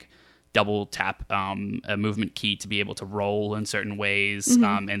could like double tap a movement key to be able to roll in certain ways,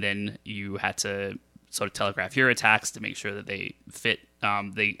 and then you had to sort of telegraph your attacks to make sure that they fit.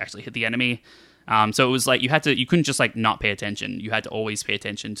 They actually hit the enemy. So it was like you couldn't just like not pay attention. You had to always pay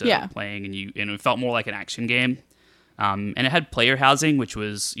attention to playing, and it felt more like an action game. And it had player housing, which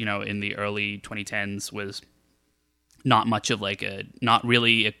was, in the early 2010s was not much of like not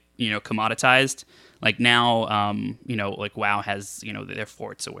really commoditized. Like now, like WoW has, their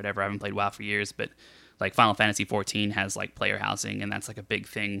forts or whatever. I haven't played WoW for years, but like Final Fantasy 14 has like player housing, and that's like a big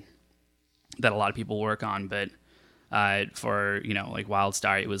thing that a lot of people work on. But for like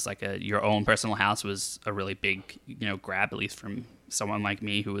WildStar, it was like your own personal house was a really big grab, at least from someone like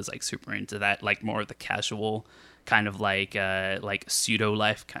me who was like super into that, like more of the casual kind of like pseudo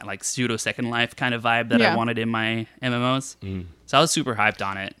life, kind of like pseudo Second Life kind of vibe that I wanted in my MMOs. So I was super hyped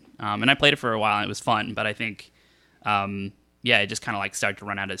on it, and I played it for a while and it was fun. But I think it just kind of like started to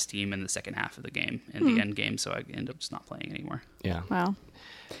run out of steam in the second half of the game and the end game, so I ended up just not playing anymore. Yeah. Wow.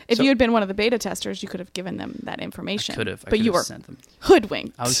 If So- you had been one of the beta testers, you could have given them that information. I But you were sent them.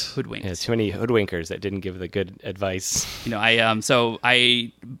 hoodwinked. I was hoodwinked. Yeah, too many hoodwinkers that didn't give the good advice. You know,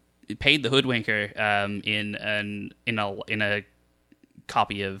 I paid the hoodwinker in a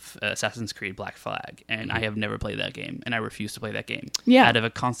copy of Assassin's Creed Black Flag, and I have never played that game, and I refuse to play that game. Yeah. Out of a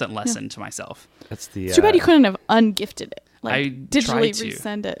constant lesson to myself. That's the. It's too bad you couldn't have ungifted it. Like, I digitally tried to.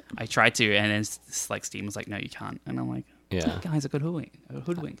 resend it. I tried to, and it's like Steam was like, no, you can't, and I'm like, Yeah. guys, I got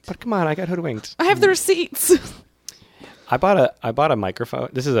hoodwinked. But come on, I got hoodwinked. I have the receipts. I bought a microphone.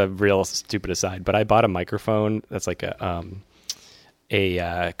 This is a real stupid aside, but I bought a microphone that's like a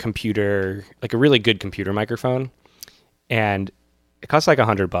computer, like a really good computer microphone, and it cost like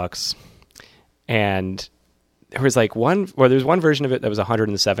 $100. And there was like there's one version of it that was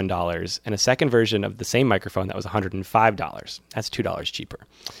 $107, and a second version of the same microphone that was $105. That's $2 cheaper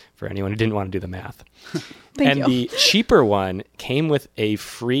for anyone who didn't want to do the math. Thank you. The cheaper one came with a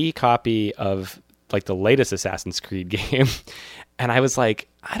free copy of like the latest Assassin's Creed game. And I was like,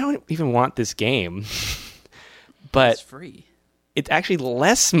 I don't even want this game. But It's free. it's actually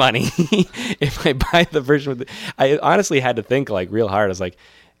less money if I buy the version with I honestly had to think like real hard. I was like,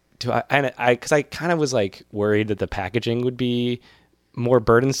 because I kind of was like worried that the packaging would be more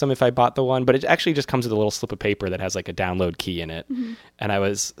burdensome if I bought the one, but it actually just comes with a little slip of paper that has like a download key in it. Mm-hmm. And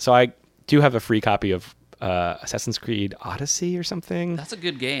I do have a free copy of Assassin's Creed Odyssey or something. That's a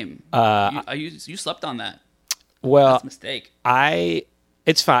good game. You slept on that. Well, That's a mistake.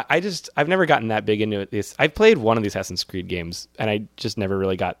 It's fine. I've never gotten that big into it. I've played one of the Assassin's Creed games, and I just never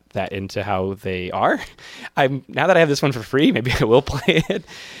really got that into how they are. Now that I have this one for free, maybe I will play it.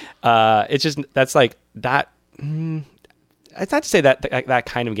 It's just that's like that. It's not to say that that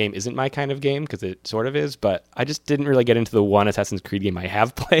kind of game isn't my kind of game, because it sort of is, but I just didn't really get into the one Assassin's Creed game I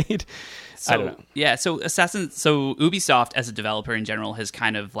have played. I don't know. Yeah, so Ubisoft as a developer in general has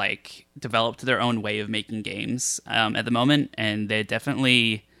kind of like developed their own way of making games at the moment, and they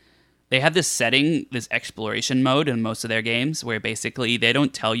have this setting, this exploration mode in most of their games, where basically they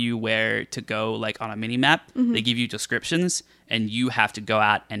don't tell you where to go like on a mini map. Mm-hmm. They give you descriptions, and you have to go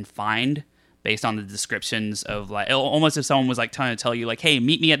out and find based on the descriptions of like almost if someone was like trying to tell you like, hey,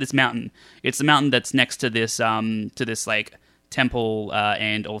 meet me at this mountain. It's the mountain that's next to this like temple,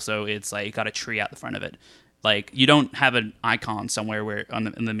 and also it's like got a tree out the front of it. Like, you don't have an icon somewhere where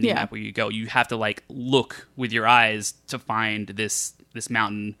in the mini map where you go. You have to like look with your eyes to find this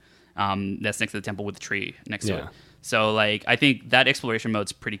mountain that's next to the temple with the tree next to it. So like, I think that exploration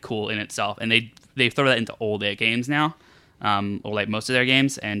mode's pretty cool in itself, and they throw that into all their games now, or like most of their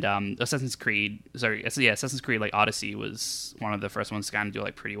games. And Assassin's Creed like Odyssey was one of the first ones to kind of do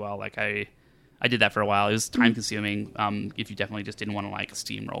like pretty well. Like I did that for a while. It was time consuming if you definitely just didn't want to like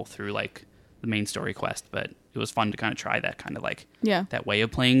steamroll through like the main story quest, but it was fun to kind of try that kind of like that way of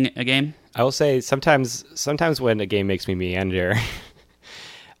playing a game. I will say sometimes when a game makes me meander,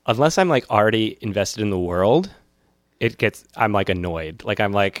 unless I'm like already invested in the world, I'm like annoyed. Like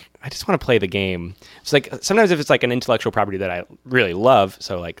I'm like, I just want to play the game. It's like sometimes if it's like an intellectual property that I really love,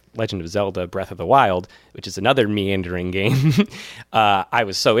 so like Legend of Zelda Breath of the Wild, which is another meandering game, I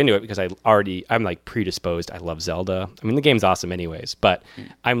was so into it because I'm like predisposed. I love Zelda. I mean, the game's awesome anyways, but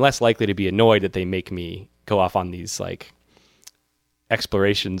I'm less likely to be annoyed that they make me go off on these like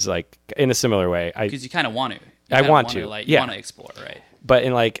explorations like in a similar way. Because you kind of want to. I want to. You want to explore, right? But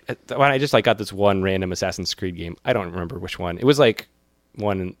in like when I just like got this one random Assassin's Creed game, I don't remember which one. It was like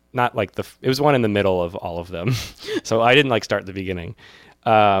one, not like it was one in the middle of all of them. So I didn't like start at the beginning,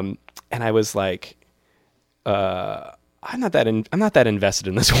 and I was like, I'm not that invested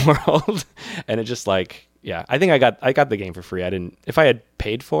in this world, and it just like I think I got the game for free. I didn't. If I had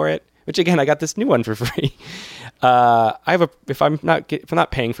paid for it, which again I got this new one for free. If I'm not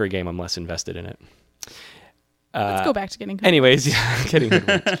paying for a game, I'm less invested in it. Let's go back to getting hooked. Anyways, getting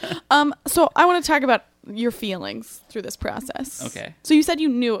hooked. So I want to talk about your feelings through this process. Okay. So you said you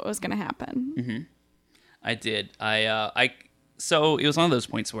knew it was going to happen. Mm-hmm. I did. So it was one of those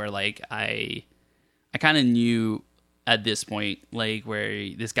points where like I kind of knew at this point, like where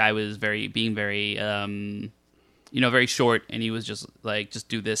this guy was being very very short, and he was just like, just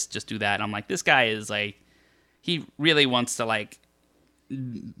do this, just do that. And I'm like, this guy is like, he really wants to like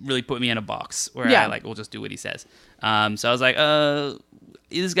really put me in a box where I like will just do what he says. So I was like,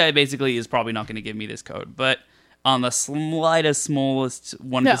 this guy basically is probably not going to give me this code, but on the smallest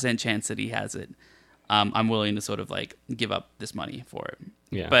 1% chance that he has it, I'm willing to sort of like give up this money for it.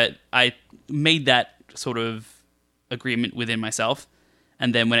 Yeah. But I made that sort of agreement within myself,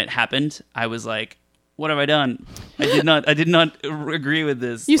 and then when it happened, I was like, what have I done? I did not agree with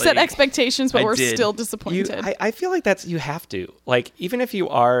this. You set expectations, but I we're did. still disappointed. I feel like you have to. Like, even if you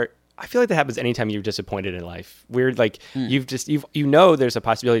are, I feel like that happens anytime you're disappointed in life. Weird, like, you know there's a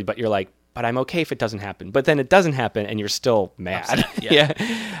possibility, but you're like, but I'm okay if it doesn't happen. But then it doesn't happen, and you're still mad. Upset, yeah.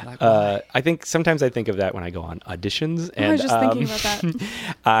 Yeah. I think sometimes I think of that when I go on auditions. And, I was just thinking about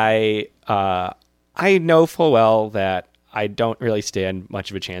that. I know full well that I don't really stand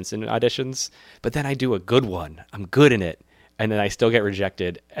much of a chance in auditions, but then I do a good one. I'm good in it, and then I still get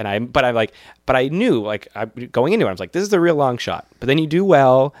rejected. But I knew, like, going into it, I was like, this is the real long shot. But then you do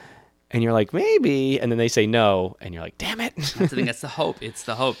well, and you're like, maybe, and then they say no, and you're like, damn it. That's the thing. That's the hope. It's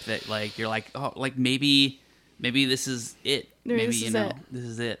the hope that, like, you're like, oh, like maybe this is it. Maybe Maybe this is it. this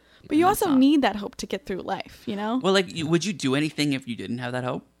is it. But you And it's also not. need that hope to get through life, you know? Well, like, would you do anything if you didn't have that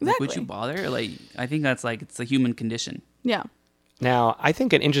hope? Like, would Exactly. you bother? Like, I think that's like it's a human condition. Yeah. Now, I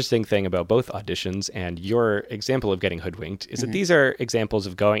think an interesting thing about both auditions and your example of getting hoodwinked is that these are examples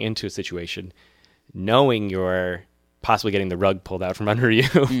of going into a situation knowing you're possibly getting the rug pulled out from under you.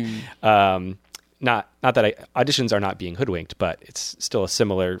 Not that auditions are not being hoodwinked, but it's still a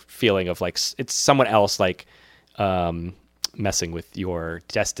similar feeling of like it's someone else like messing with your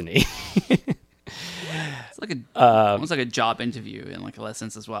destiny. It's like almost like a job interview in like a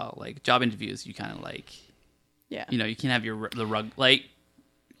sense as well. Like job interviews, you kind of like, Yeah. you know, you can have the rug. Like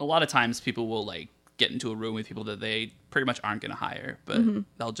a lot of times, people will like get into a room with people that they pretty much aren't going to hire, but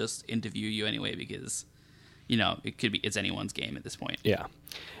they'll just interview you anyway because, you know, it's anyone's game at this point. Yeah.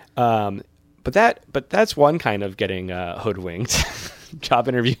 But that's one kind of getting hoodwinked. Job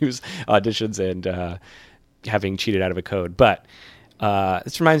interviews, auditions, and having cheated out of a code. But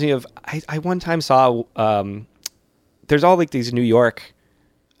this reminds me of I one time saw there's all like these New York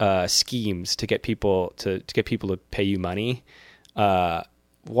schemes to get people to pay you money.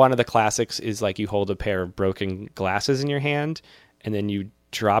 One of the classics is like you hold a pair of broken glasses in your hand, and then you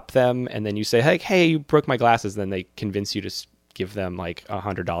drop them, and then you say, hey, you broke my glasses. Then they convince you to give them like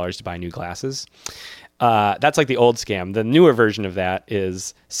 $100 to buy new glasses. That's like the old scam. The newer version of that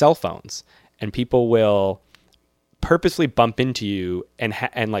is cell phones, and people will purposely bump into you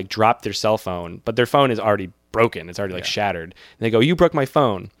and like drop their cell phone, but their phone is already broken. It's already like shattered. And they go, you broke my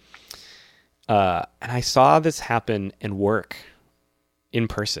phone. And I saw this happen in work in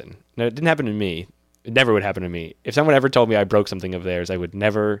person. No, it didn't happen to me. It never would happen to me. If someone ever told me I broke something of theirs, I would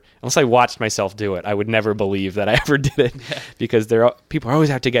never, unless I watched myself do it, I would never believe that I ever did it because people are always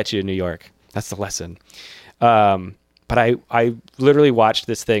out to get you in New York. That's the lesson. But I literally watched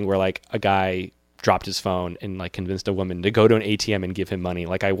this thing where like a guy dropped his phone and like convinced a woman to go to an ATM and give him money.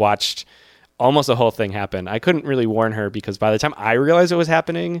 Like I watched almost the whole thing happen. I couldn't really warn her because by the time I realized it was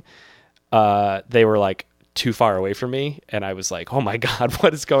happening, they were like too far away from me, and I was like, oh my God,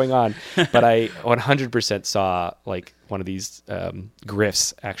 what is going on? But I 100% saw like one of these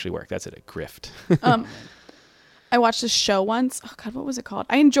grifts actually work. That's it, a grift. I watched this show once. Oh God, what was it called?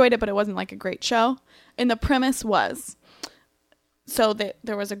 I enjoyed it, but it wasn't like a great show. And the premise was, so that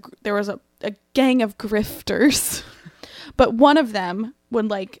there was a gang of grifters, but one of them would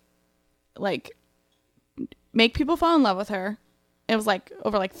like make people fall in love with her. It was like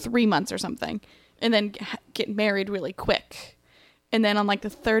over like 3 months or something, and then get married really quick. And then on like the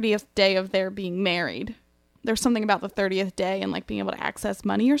 30th day of their being married, there's something about the 30th day and like being able to access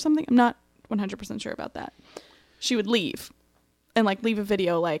money or something. I'm not 100% sure about that. She would leave and like leave a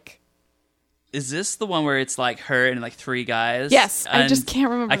video like. Is this the one where it's like her and like three guys? Yes, I And just can't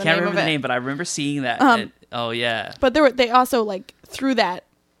remember. I can't remember the name, but I remember seeing that. Oh yeah. But they also like through that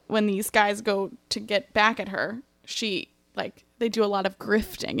when these guys go to get back at her, she like they do a lot of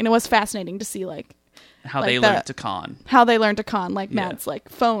grifting, and it was fascinating to see like How like they learned to con. how they learned to con like Yeah. Matt's like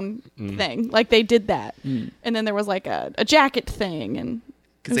phone thing, like they did that, and then there was like a jacket thing, and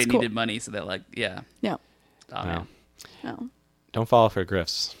Because they it was cool. needed money, so they're like, yeah. Yeah, Oh, Wow. man. no, Don't fall for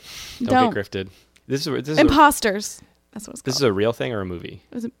grifts. Don't. Get grifted. This is imposters. That's what it's this called. is a real thing or a movie,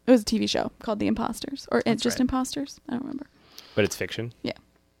 It was a TV show called The Imposters, or That's just right. Imposters. I don't remember. but it's fiction. Yeah.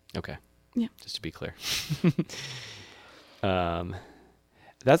 Okay. Yeah. Just to be clear.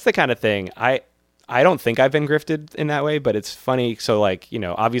 That's the kind of thing I don't think I've been grifted in that way, but it's funny. So like, you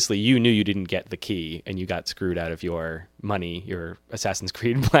know, obviously you knew you didn't get the key and you got screwed out of your money, your Assassin's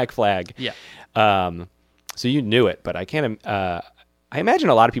Creed Black Flag. Yeah. So you knew it, but I can't, I imagine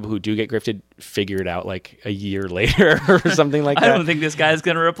a lot of people who do get grifted figure it out like a year later or something like I that. don't think this guy's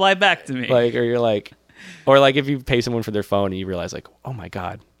going to reply back to me. Like, or you're like, or like if you pay someone for their phone and you realize like, oh my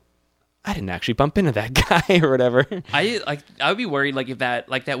God, I didn't actually bump into that guy or whatever. I would be worried like if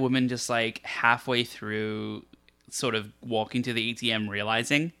that woman just like halfway through sort of walking to the ATM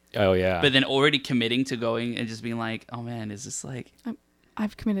realizing, Oh yeah. but then already committing to going and just being like, oh man, is this like,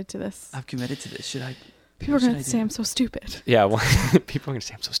 I've committed to this. I've committed to this. Should I? People are should going I to do say that? I'm so stupid. Yeah, well, people are going to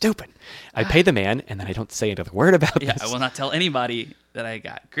say I'm so stupid. I pay the man, and then I don't say another word about Yeah, this. I will not tell anybody that I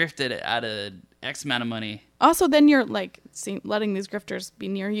got grifted out of X amount of money. Also, then you're like letting these grifters be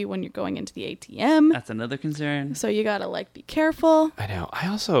near you when you're going into the ATM. That's another concern. So you got to like be careful. I know. I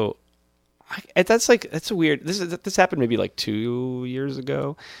also, that's a weird. This happened maybe like 2 years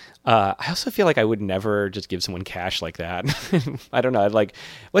ago. I also feel like I would never just give someone cash like that. I don't know. I'd like,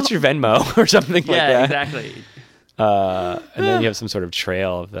 what's your Venmo or something like Yeah, that. exactly. And then you have some sort of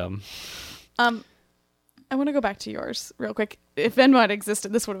trail of them. I want to go back to yours real quick. If Venmo had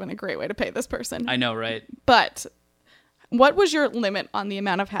existed, this would have been a great way to pay this person. I know, right? But what was your limit on the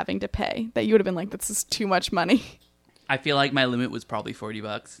amount of having to pay that you would have been like, this is too much money? I feel like my limit was probably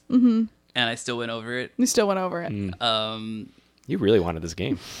 $40, and I still went over it. You still went over it. You really wanted this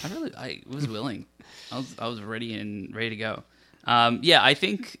game. I was willing. I was ready to go. Yeah, I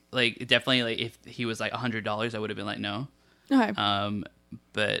think like definitely like if he was like $100, I would have been like no. Okay.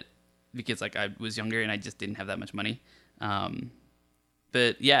 But because like I was younger and I just didn't have that much money.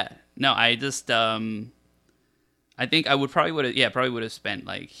 But yeah, no, I just I think I would probably would have spent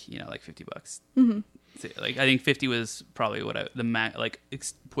like like $50. Mm-hmm. So, like I think 50 was probably what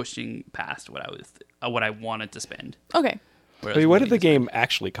pushing past what I wanted to spend. Okay. I mean, what did the game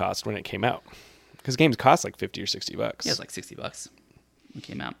actually cost when it came out? Because games cost like $50 or $60. Yeah, it's like $60 when it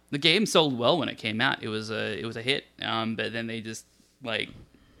came out. The game sold well when it came out. It was a hit. But then they just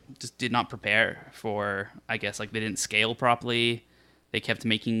did not prepare for. I guess like they didn't scale properly. They kept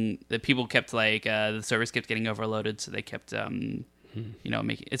making the servers kept getting overloaded, so they kept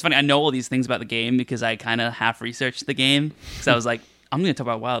making. It's funny. I know all these things about the game because I kind of half researched the game. So I was like, I'm going to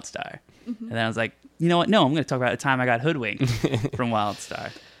talk about WildStar, and then I was like, you know what? No, I'm going to talk about the time I got hoodwinked from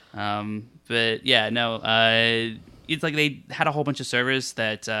WildStar. But yeah, no, it's like they had a whole bunch of servers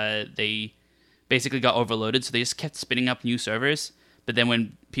that they basically got overloaded, so they just kept spinning up new servers. But then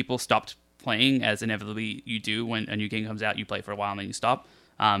when people stopped playing, as inevitably you do when a new game comes out, you play for a while and then you stop.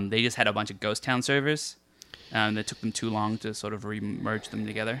 They just had a bunch of ghost town servers, and it took them too long to sort of re-merge them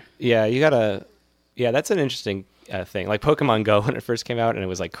together. Yeah, that's an interesting thing. Like Pokemon Go when it first came out, and it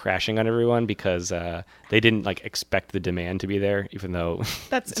was like crashing on everyone because they didn't like expect the demand to be there, even though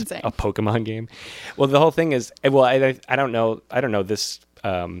That's it's insane. a Pokemon game. Well, the whole thing is, I don't know this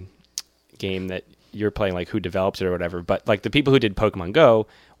game that you're playing, like who develops it or whatever, but like the people who did Pokemon Go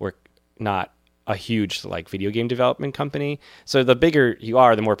were not a huge like video game development company. So the bigger you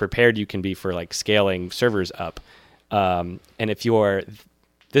are, the more prepared you can be for like scaling servers up. And if you're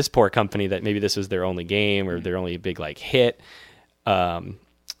this poor company that maybe this was their only game or their only big like hit,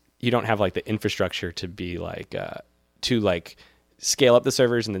 you don't have like the infrastructure to be like to like scale up the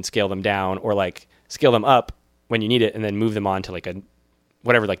servers and then scale them down, or like scale them up when you need it and then move them on to like a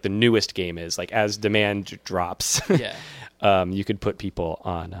whatever like the newest game is. Like as demand drops, Yeah. You could put people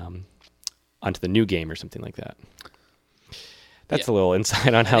on onto the new game or something like that. That's a little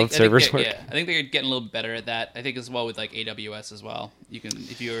insight on how servers work. Yeah, I think they're getting a little better at that. I think as well with like AWS as well. You can,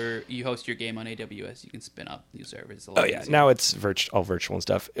 if you host your game on AWS, you can spin up new servers. Oh yeah, now it's all virtual and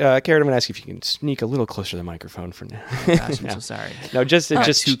stuff. Karen, I'm gonna ask you if you can sneak a little closer to the microphone for now. Oh, gosh, I'm so sorry. No, just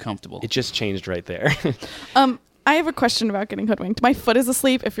Too comfortable. It just changed right there. I have a question about getting hoodwinked. My foot is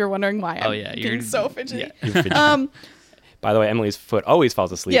asleep. If you're wondering why I'm you're being so fidgety. Yeah. You're fidgety. By the way, Emily's foot always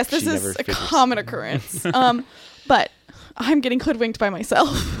falls asleep. Yes, this She never is a fidgets. common occurrence. But I'm getting hoodwinked by myself.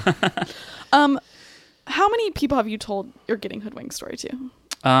 How many people have you told your getting hoodwinked story to?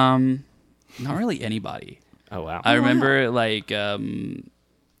 Not really anybody. Oh wow. I remember like I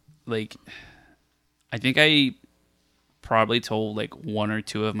think I probably told like one or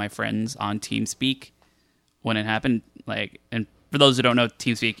two of my friends on TeamSpeak when it happened. Like, and for those who don't know,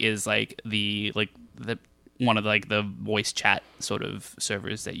 TeamSpeak is like the one of like the voice chat sort of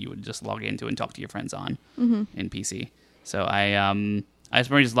servers that you would just log into and talk to your friends on in PC. So I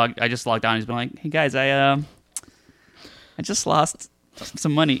just logged on and just been like, hey guys, I just lost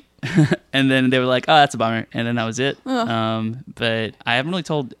some money. And then they were like, oh, that's a bummer. And then that was it. But I haven't really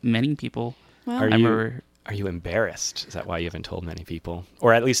told many people. Well, Are you embarrassed? Is that why you haven't told many people?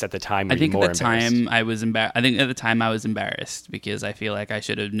 Or at least at the time, were I think you more at the embarrassed? time I was embarrassed. I think at the time I was embarrassed because I feel like I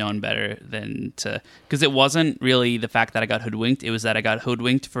should have known better than to. Because it wasn't really the fact that I got hoodwinked. It was that I got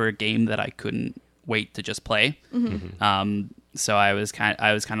hoodwinked for a game that I couldn't wait to just play. So I was kind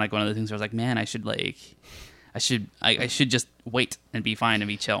of like one of the things where I was like, man, I should just wait and be fine and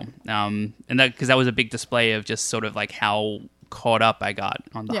be chill. And that because that was a big display of just sort of like how caught up I got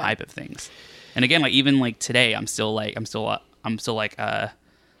on the hype of things. And again, like even like today, I'm super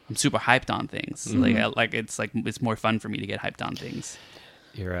hyped on things. It's more fun for me to get hyped on things.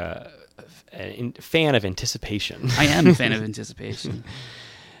 You're a fan of anticipation. I am a fan of anticipation.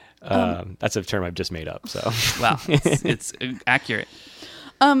 That's a term I've just made up. So Wow, it's accurate.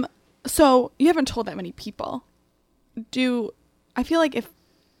 So you haven't told that many people. I feel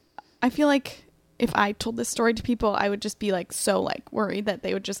like if I told this story to people, I would just be like so like worried that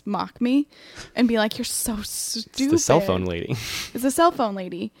they would just mock me and be like, "You're so stupid." It's the cell phone lady. It's the cell phone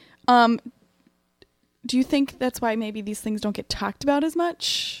lady. Do you think that's why maybe these things don't get talked about as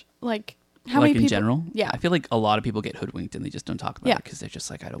much? Like how like many people? In general? Yeah, I feel like a lot of people get hoodwinked and they just don't talk about Yeah. it because they're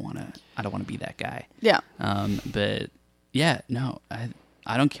just like, I don't want to be that guy. yeah. But yeah, no,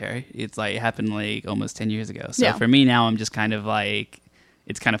 I don't care. It's like it happened like almost 10 years ago. So Yeah. for me now, I'm just kind of like,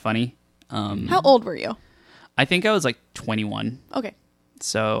 it's kind of funny. How old were you? I think I was like 21. Okay.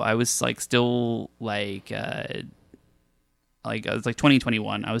 So I was like still like I was like 20,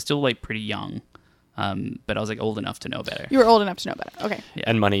 21. I was still like pretty young. But I was like old enough to know better. You were old enough to know better. Okay. Yeah.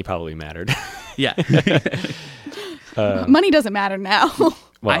 And money probably mattered. Yeah. Money doesn't matter now.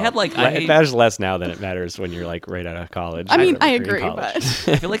 Well, I had like it matters less now than it matters when you're like right out of college. I mean, or I in agree, college. but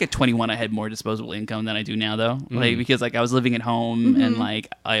I feel like at 21 I had more disposable income than I do now though. Like because like I was living at home and like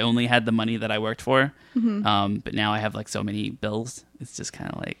I only had the money that I worked for. But now I have like so many bills. It's just kind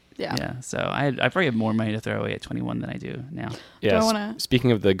of like Yeah. So I probably have more money to throw away at 21 than I do now. Yeah. I wanna-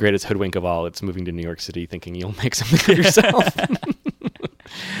 Speaking of the greatest hoodwink of all, it's moving to New York City, thinking you'll make something of yourself.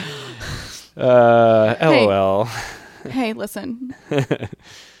 LOL. hey, listen.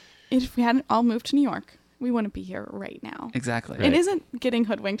 If we hadn't all moved to New York, we wouldn't be here right now. Exactly. Right. It isn't getting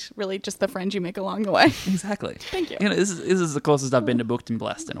hoodwinked really just the friends you make along the way. Exactly. Thank you. You know, this is the closest I've been to booked and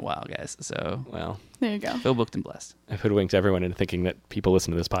blessed in a while, guys. So Well, There you go. feel booked and blessed. I've hoodwinked everyone into thinking that people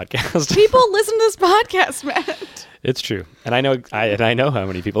listen to this podcast. People listen to this podcast, Matt. It's true, and I know how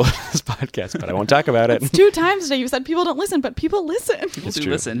many people listen to this podcast, but I won't talk about it. It's 2 times today you said people don't listen, but people listen. People It's do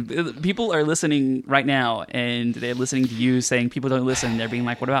true. listen. People are listening right now, and they're listening to you saying people don't listen. They're being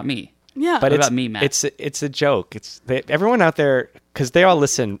like, "What about me?" Yeah. But What it's about me, Matt? It's a joke. Everyone out there, because they all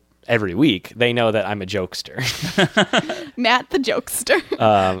listen every week. They know that I'm a jokester. Matt the jokester.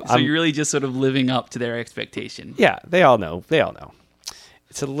 So you're really just sort of living up to their expectation. Yeah, they all know.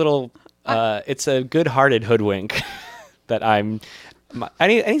 It's a little. It's a good-hearted hoodwink that I'm.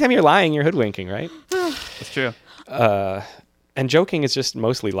 Anytime you're lying, you're hoodwinking, right? That's true. And joking is just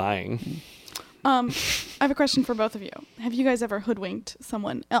mostly lying. I have a question for both of you. Have you guys ever hoodwinked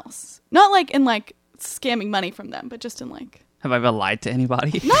someone else? Not like in like scamming money from them, but just in like Have I ever lied to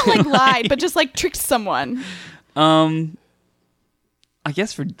anybody? not like lied, but just like tricked someone. I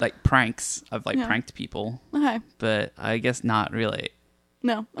guess for like pranks, I've like Yeah. pranked people, Okay. but I guess not really.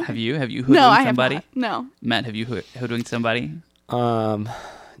 No. Okay. Have you? Have you hoodwinked No, I have somebody? not. No. Matt, have you hoodwinked somebody?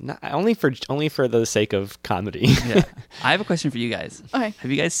 Not, only for the sake of comedy. Yeah. I have a question for you guys. Okay. Have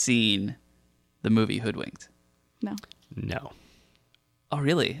you guys seen the movie Hoodwinked? No. No. Oh,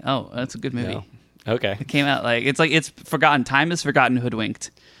 really? Oh, that's a good movie. No. Okay. It came out it's forgotten. Time is forgotten.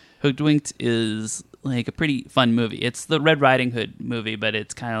 Hoodwinked. Hoodwinked is like a pretty fun movie. It's the Red Riding Hood movie, but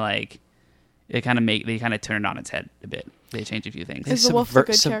it's kind of like they kind of turn it on its head a bit. They change a few things. Is the wolf the subvert-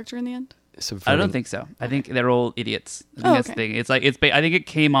 good sub- character in the end? I don't think so. I think they're all idiots. I think Oh, that's the okay. thing. It's like I think it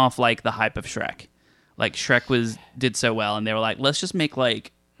came off like the hype of Shrek. Like Shrek did so well, and they were like, let's just make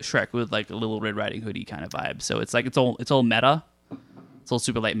like Shrek with like a little Red Riding Hoodie kind of vibe. So it's like it's all meta. It's all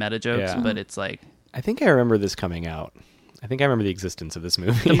super light meta jokes, Yeah. but it's like I think I remember this coming out. I think I remember the existence of this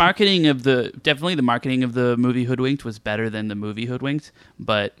movie. the marketing of the movie Hoodwinked was better than the movie Hoodwinked,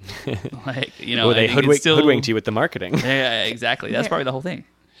 but like they I think it's still- hoodwinked you with the marketing. Yeah, exactly. That's Yeah. probably the whole thing.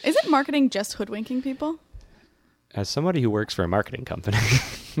 Isn't marketing just hoodwinking people? As somebody who works for a marketing company,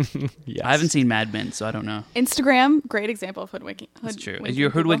 yes. I haven't seen Mad Men, so I don't know. Instagram, great example of hoodwinking. That's true. hoodwinking You're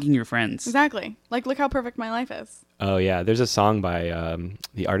people. hoodwinking your friends. Exactly. Like, look how perfect my life is. Oh yeah, there's a song by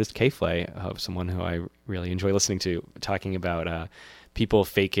the artist K-Flay, of someone who I really enjoy listening to, talking about people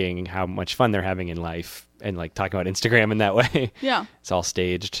faking how much fun they're having in life and like talking about Instagram in that way. Yeah. It's all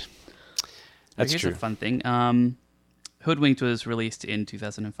staged. That's Here's true. a fun thing. Hoodwinked was released in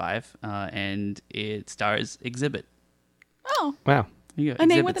 2005, and it stars Exhibit. Oh, Wow. There you go. a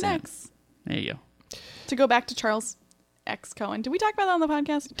name with Exhibit's an in it. X. There you go. To go back to Charles X. Cohen. Did we talk about that on the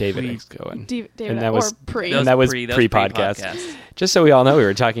podcast? David We- X. Cohen. David And that was- or pre. And that was pre-podcast. Just so we all know, we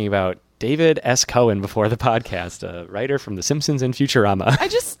were talking about David S. Cohen before the podcast, a writer from The Simpsons and Futurama. I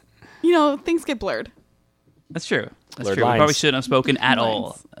just, things get blurred. That's true. That's blurred true. We lines. probably shouldn't have spoken at all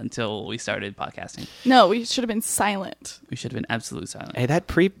Lines. until we started podcasting. No, we should have been silent. We should have been absolute silent. Hey, that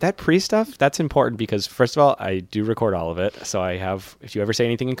pre stuff, that's important because first of all, I do record all of it. So I have, if you ever say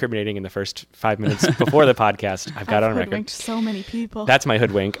anything incriminating in the first 5 minutes before the podcast, I've got it on record. Hoodwinked so many people. That's my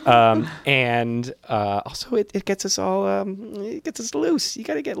hoodwink. And also it gets us all, it gets us loose. You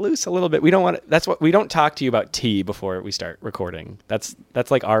got to get loose a little bit. We don't want to, that's what, we don't talk to you about tea before we start recording. That's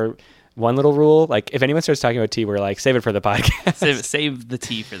like our one little rule. Like if anyone starts talking about tea, we're like, save it for the podcast. Save the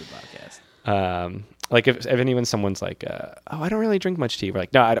tea for the podcast. Like if someone's like, oh, I don't really drink much tea. We're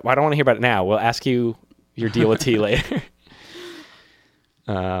like, no, I don't want to hear about it now. We'll ask you your deal with tea later.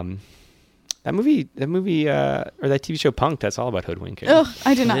 That movie, or that TV show Punk'd, that's all about hoodwinking. Ugh,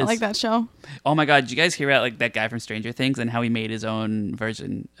 I did It not is. like that show. Oh my god, did you guys hear about like that guy from Stranger Things and how he made his own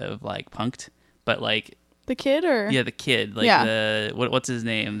version of like Punk'd? But like The kid or yeah, the kid, like Yeah. the what's his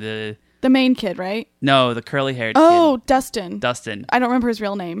name? The main kid, right? the curly haired Oh, kid. Dustin. Dustin. I don't remember his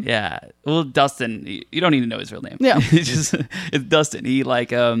real name. Yeah. Well, Dustin, you don't even know his real name. Yeah. it's Dustin. He like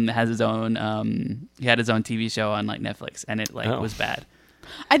has his own he had his own TV show on like Netflix and it like was bad.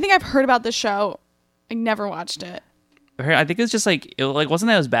 I think I've heard about the show. I never watched it. I think it was just like wasn't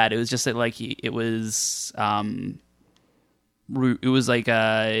that it was bad. It was just that like it was like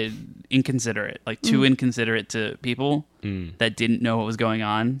inconsiderate, like too inconsiderate to people that didn't know what was going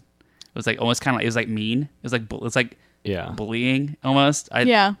on. It was like almost kind of like, it was like mean. It was like Yeah. bullying almost.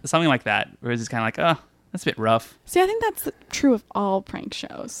 Yeah. Something like that. Where it's just kind of like, oh, that's a bit rough. See, I think that's true of all prank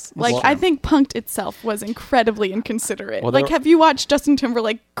shows. Like, Well- I think Punk'd itself was incredibly inconsiderate. Well, like, there- have you watched Justin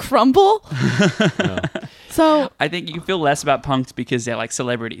Timberlake crumble? So, I think you feel less about punks because they're like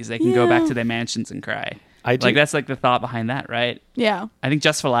celebrities. They can go back Yeah. to their mansions and cry. I do- Like that's like the thought behind that, right? yeah. I think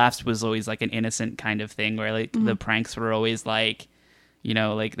Just for Laughs was always like an innocent kind of thing where like the pranks were always like, you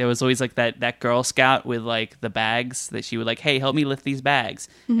know, like there was always like that Girl Scout with like the bags that she would like, hey, help me lift these bags.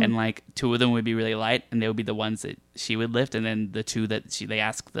 And like two of them would be really light and they would be the ones that she would lift. And then the two that they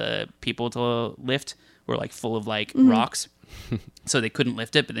asked the people to lift were like full of like rocks. So they couldn't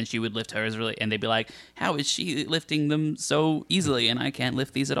lift it, but then she would lift hers really, and they'd be like, how is she lifting them so easily and I can't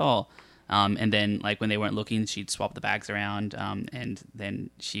lift these at all? And then like when they weren't looking, she'd swap the bags around, and then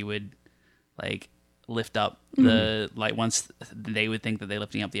she would like lift up the like once they would think that they're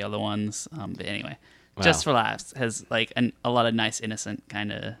lifting up the other ones. But anyway, Wow. Just for Laughs has like a lot of nice innocent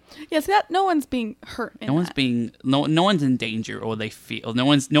kind of. Yes, that no one's being hurt. In No one's that. being no one's in danger or they feel no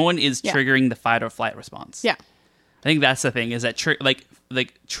one is Yeah. triggering the fight or flight response. Yeah. I think that's the thing is that like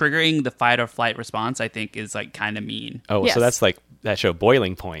triggering the fight or flight response. I think is like kind of mean. Oh, Yes. so that's like that show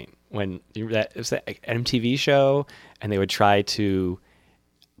Boiling Point when it was that MTV show, and they would try to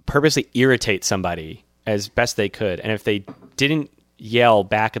purposely irritate somebody as best they could, and if they didn't yell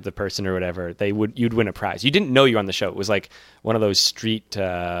back at the person or whatever, you'd win a prize. You didn't know you were on the show. It was like one of those street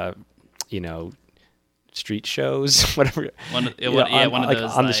shows, whatever. One of like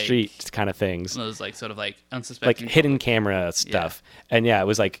those on the like, street kind of things. One of those like sort of like Like unsuspecting hidden camera stuff. And yeah, it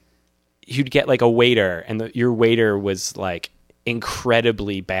was like you'd get like a waiter, and your waiter was like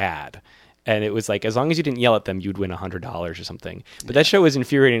incredibly bad, and it was like as long as you didn't yell at them, you'd win $100 or something. But that show was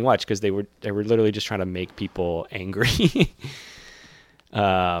infuriating to watch because they were literally just trying to make people angry.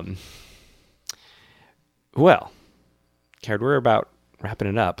 Well, Caird, we're about wrapping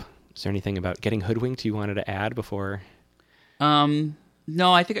it up. Is there anything about getting hoodwinked you wanted to add before?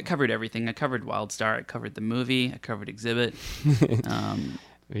 No, I think I covered everything. I covered Wildstar. I covered the movie. I covered Exhibit.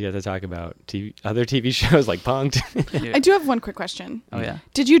 We got to talk about other TV shows like Punk'd. I do have one quick question. Oh yeah.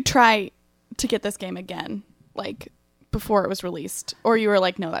 Did you try to get this game again, like before it was released, or you were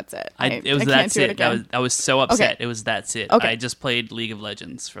like, no, that's it. That's it. I was so upset. Okay. It was that's it. Okay. I just played League of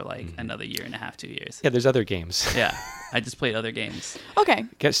Legends for like another year and a half, 2 years. Yeah, there's other games. Yeah, I just played other games. Okay.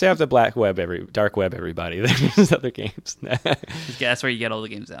 Stay off the dark web, everybody. There's other games. That's where you get all the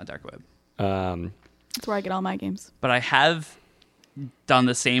games now, dark web. That's where I get all my games. But I have done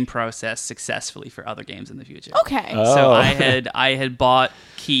the same process successfully for other games in the future. Okay. Oh. So I had bought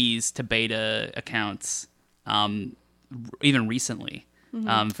keys to beta accounts, even recently,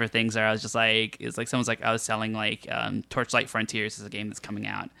 for things that I was just like, it's like someone's like I was selling like Torchlight Frontiers is a game that's coming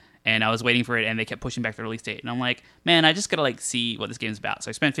out, and I was waiting for it, and they kept pushing back the release date, and I'm like, man, I just gotta like see what this game's about. So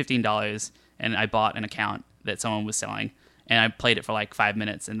I spent $15, and I bought an account that someone was selling. And I played it for like 5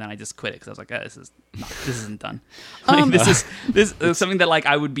 minutes, and then I just quit it because I was like, oh, this isn't done. Like, this is something that like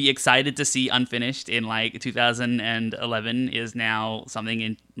I would be excited to see unfinished in like 2011 is now something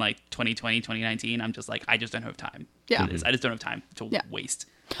in like 2020, 2019. I'm just like, I just don't have time. Yeah. For this. I just don't have time to Yeah. waste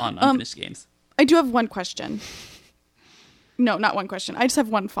on unfinished games. I do have one question. No, not one question. I just have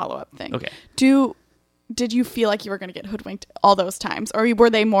one follow-up thing. Okay. Do did you feel like you were going to get hoodwinked all those times, or were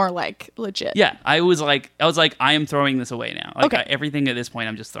they more like legit? Yeah, I was like, I am throwing this away now. Like, Okay. everything at this point,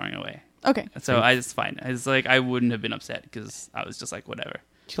 I'm just throwing away. Okay. So it's fine. It's like, I wouldn't have been upset because I was just like, whatever.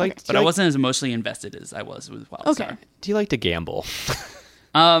 Do you like? Okay. do But you I like- wasn't as emotionally invested as I was with WildStar. Okay. Do you like to gamble?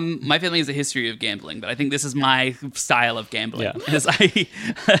 My family has a history of gambling, but I think this is my style of gambling. Yeah. Is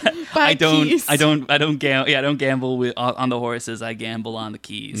Buy keys. I don't gamble. Yeah, I don't gamble on the horses. I gamble on the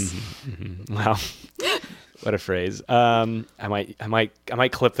keys. Wow. What a phrase. I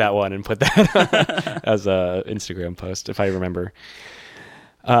might clip that one and put that as a Instagram post if I remember.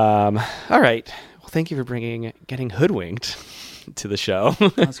 All right. Well, thank you for getting hoodwinked to the show.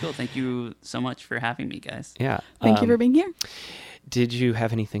 That's cool. Thank you so much for having me, guys. Yeah. Thank you for being here. Did you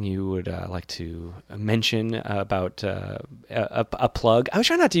have anything you would like to mention about a plug? I was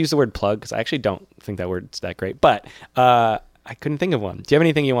trying not to use the word plug because I actually don't think that word's that great, but I couldn't think of one. Do you have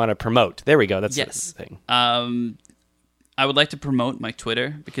anything you want to promote? There we go. That's Yes. the thing. I would like to promote my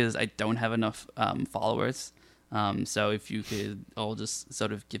Twitter because I don't have enough followers. So if you could all just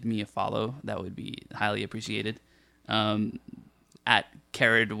sort of give me a follow, that would be highly appreciated. At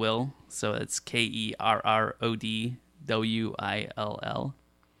Kerrodwill, so it's KERRODWILL.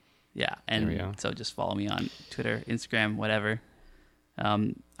 Yeah, There we go. and so just follow me on Twitter, Instagram, whatever.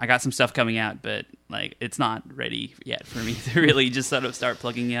 I got some stuff coming out, but like it's not ready yet for me to really just sort of start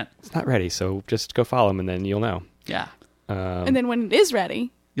plugging yet. It's not ready, so just go follow him and then you'll know. Yeah, And then when it is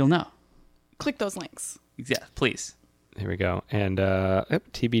ready, you'll know. click those links. Yeah, please. There we go. And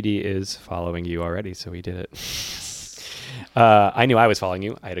TBD is following you already, so we did it. I knew I was following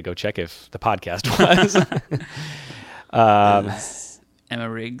you. I had to go check if the podcast was. Is Emma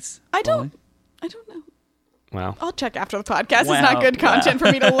Riggs. I don't know. Wow. I'll check after the podcast. Wow. It's not good content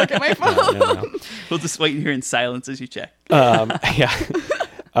for me to look at my phone. No. We'll just wait here in silence as you check. Yeah.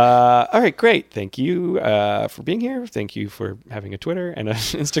 All right, great. Thank you for being here. Thank you for having a Twitter and an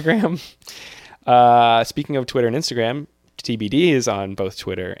Instagram. Speaking of Twitter and Instagram, TBD is on both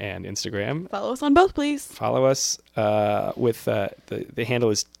Twitter and Instagram. Follow us on both, please. Follow us with the handle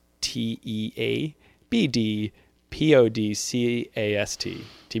is TEABDPODCAST,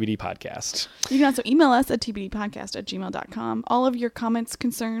 TBD Podcast. You can also email us at tbdpodcast@gmail.com. All of your comments,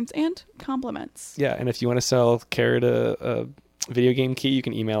 concerns, and compliments. Yeah, and if you want to sell Carrot a video game key, you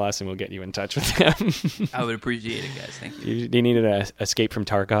can email us and we'll get you in touch with them. I would appreciate it, guys. Thank you. You needed an Escape from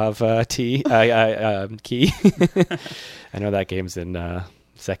Tarkov key. I know that game's in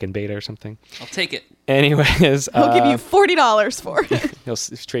second beta or something. I'll take it. Anyways, He'll give you $40 for it. he'll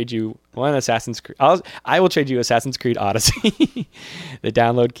trade you one Assassin's Creed. I will trade you Assassin's Creed Odyssey, the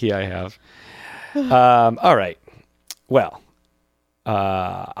download key I have. All right. Well,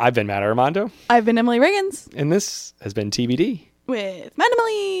 I've been Matt Armando, I've been Emily Riggins and this has been TBD. with Matt and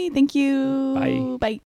Emily. Thank you. Bye. Bye.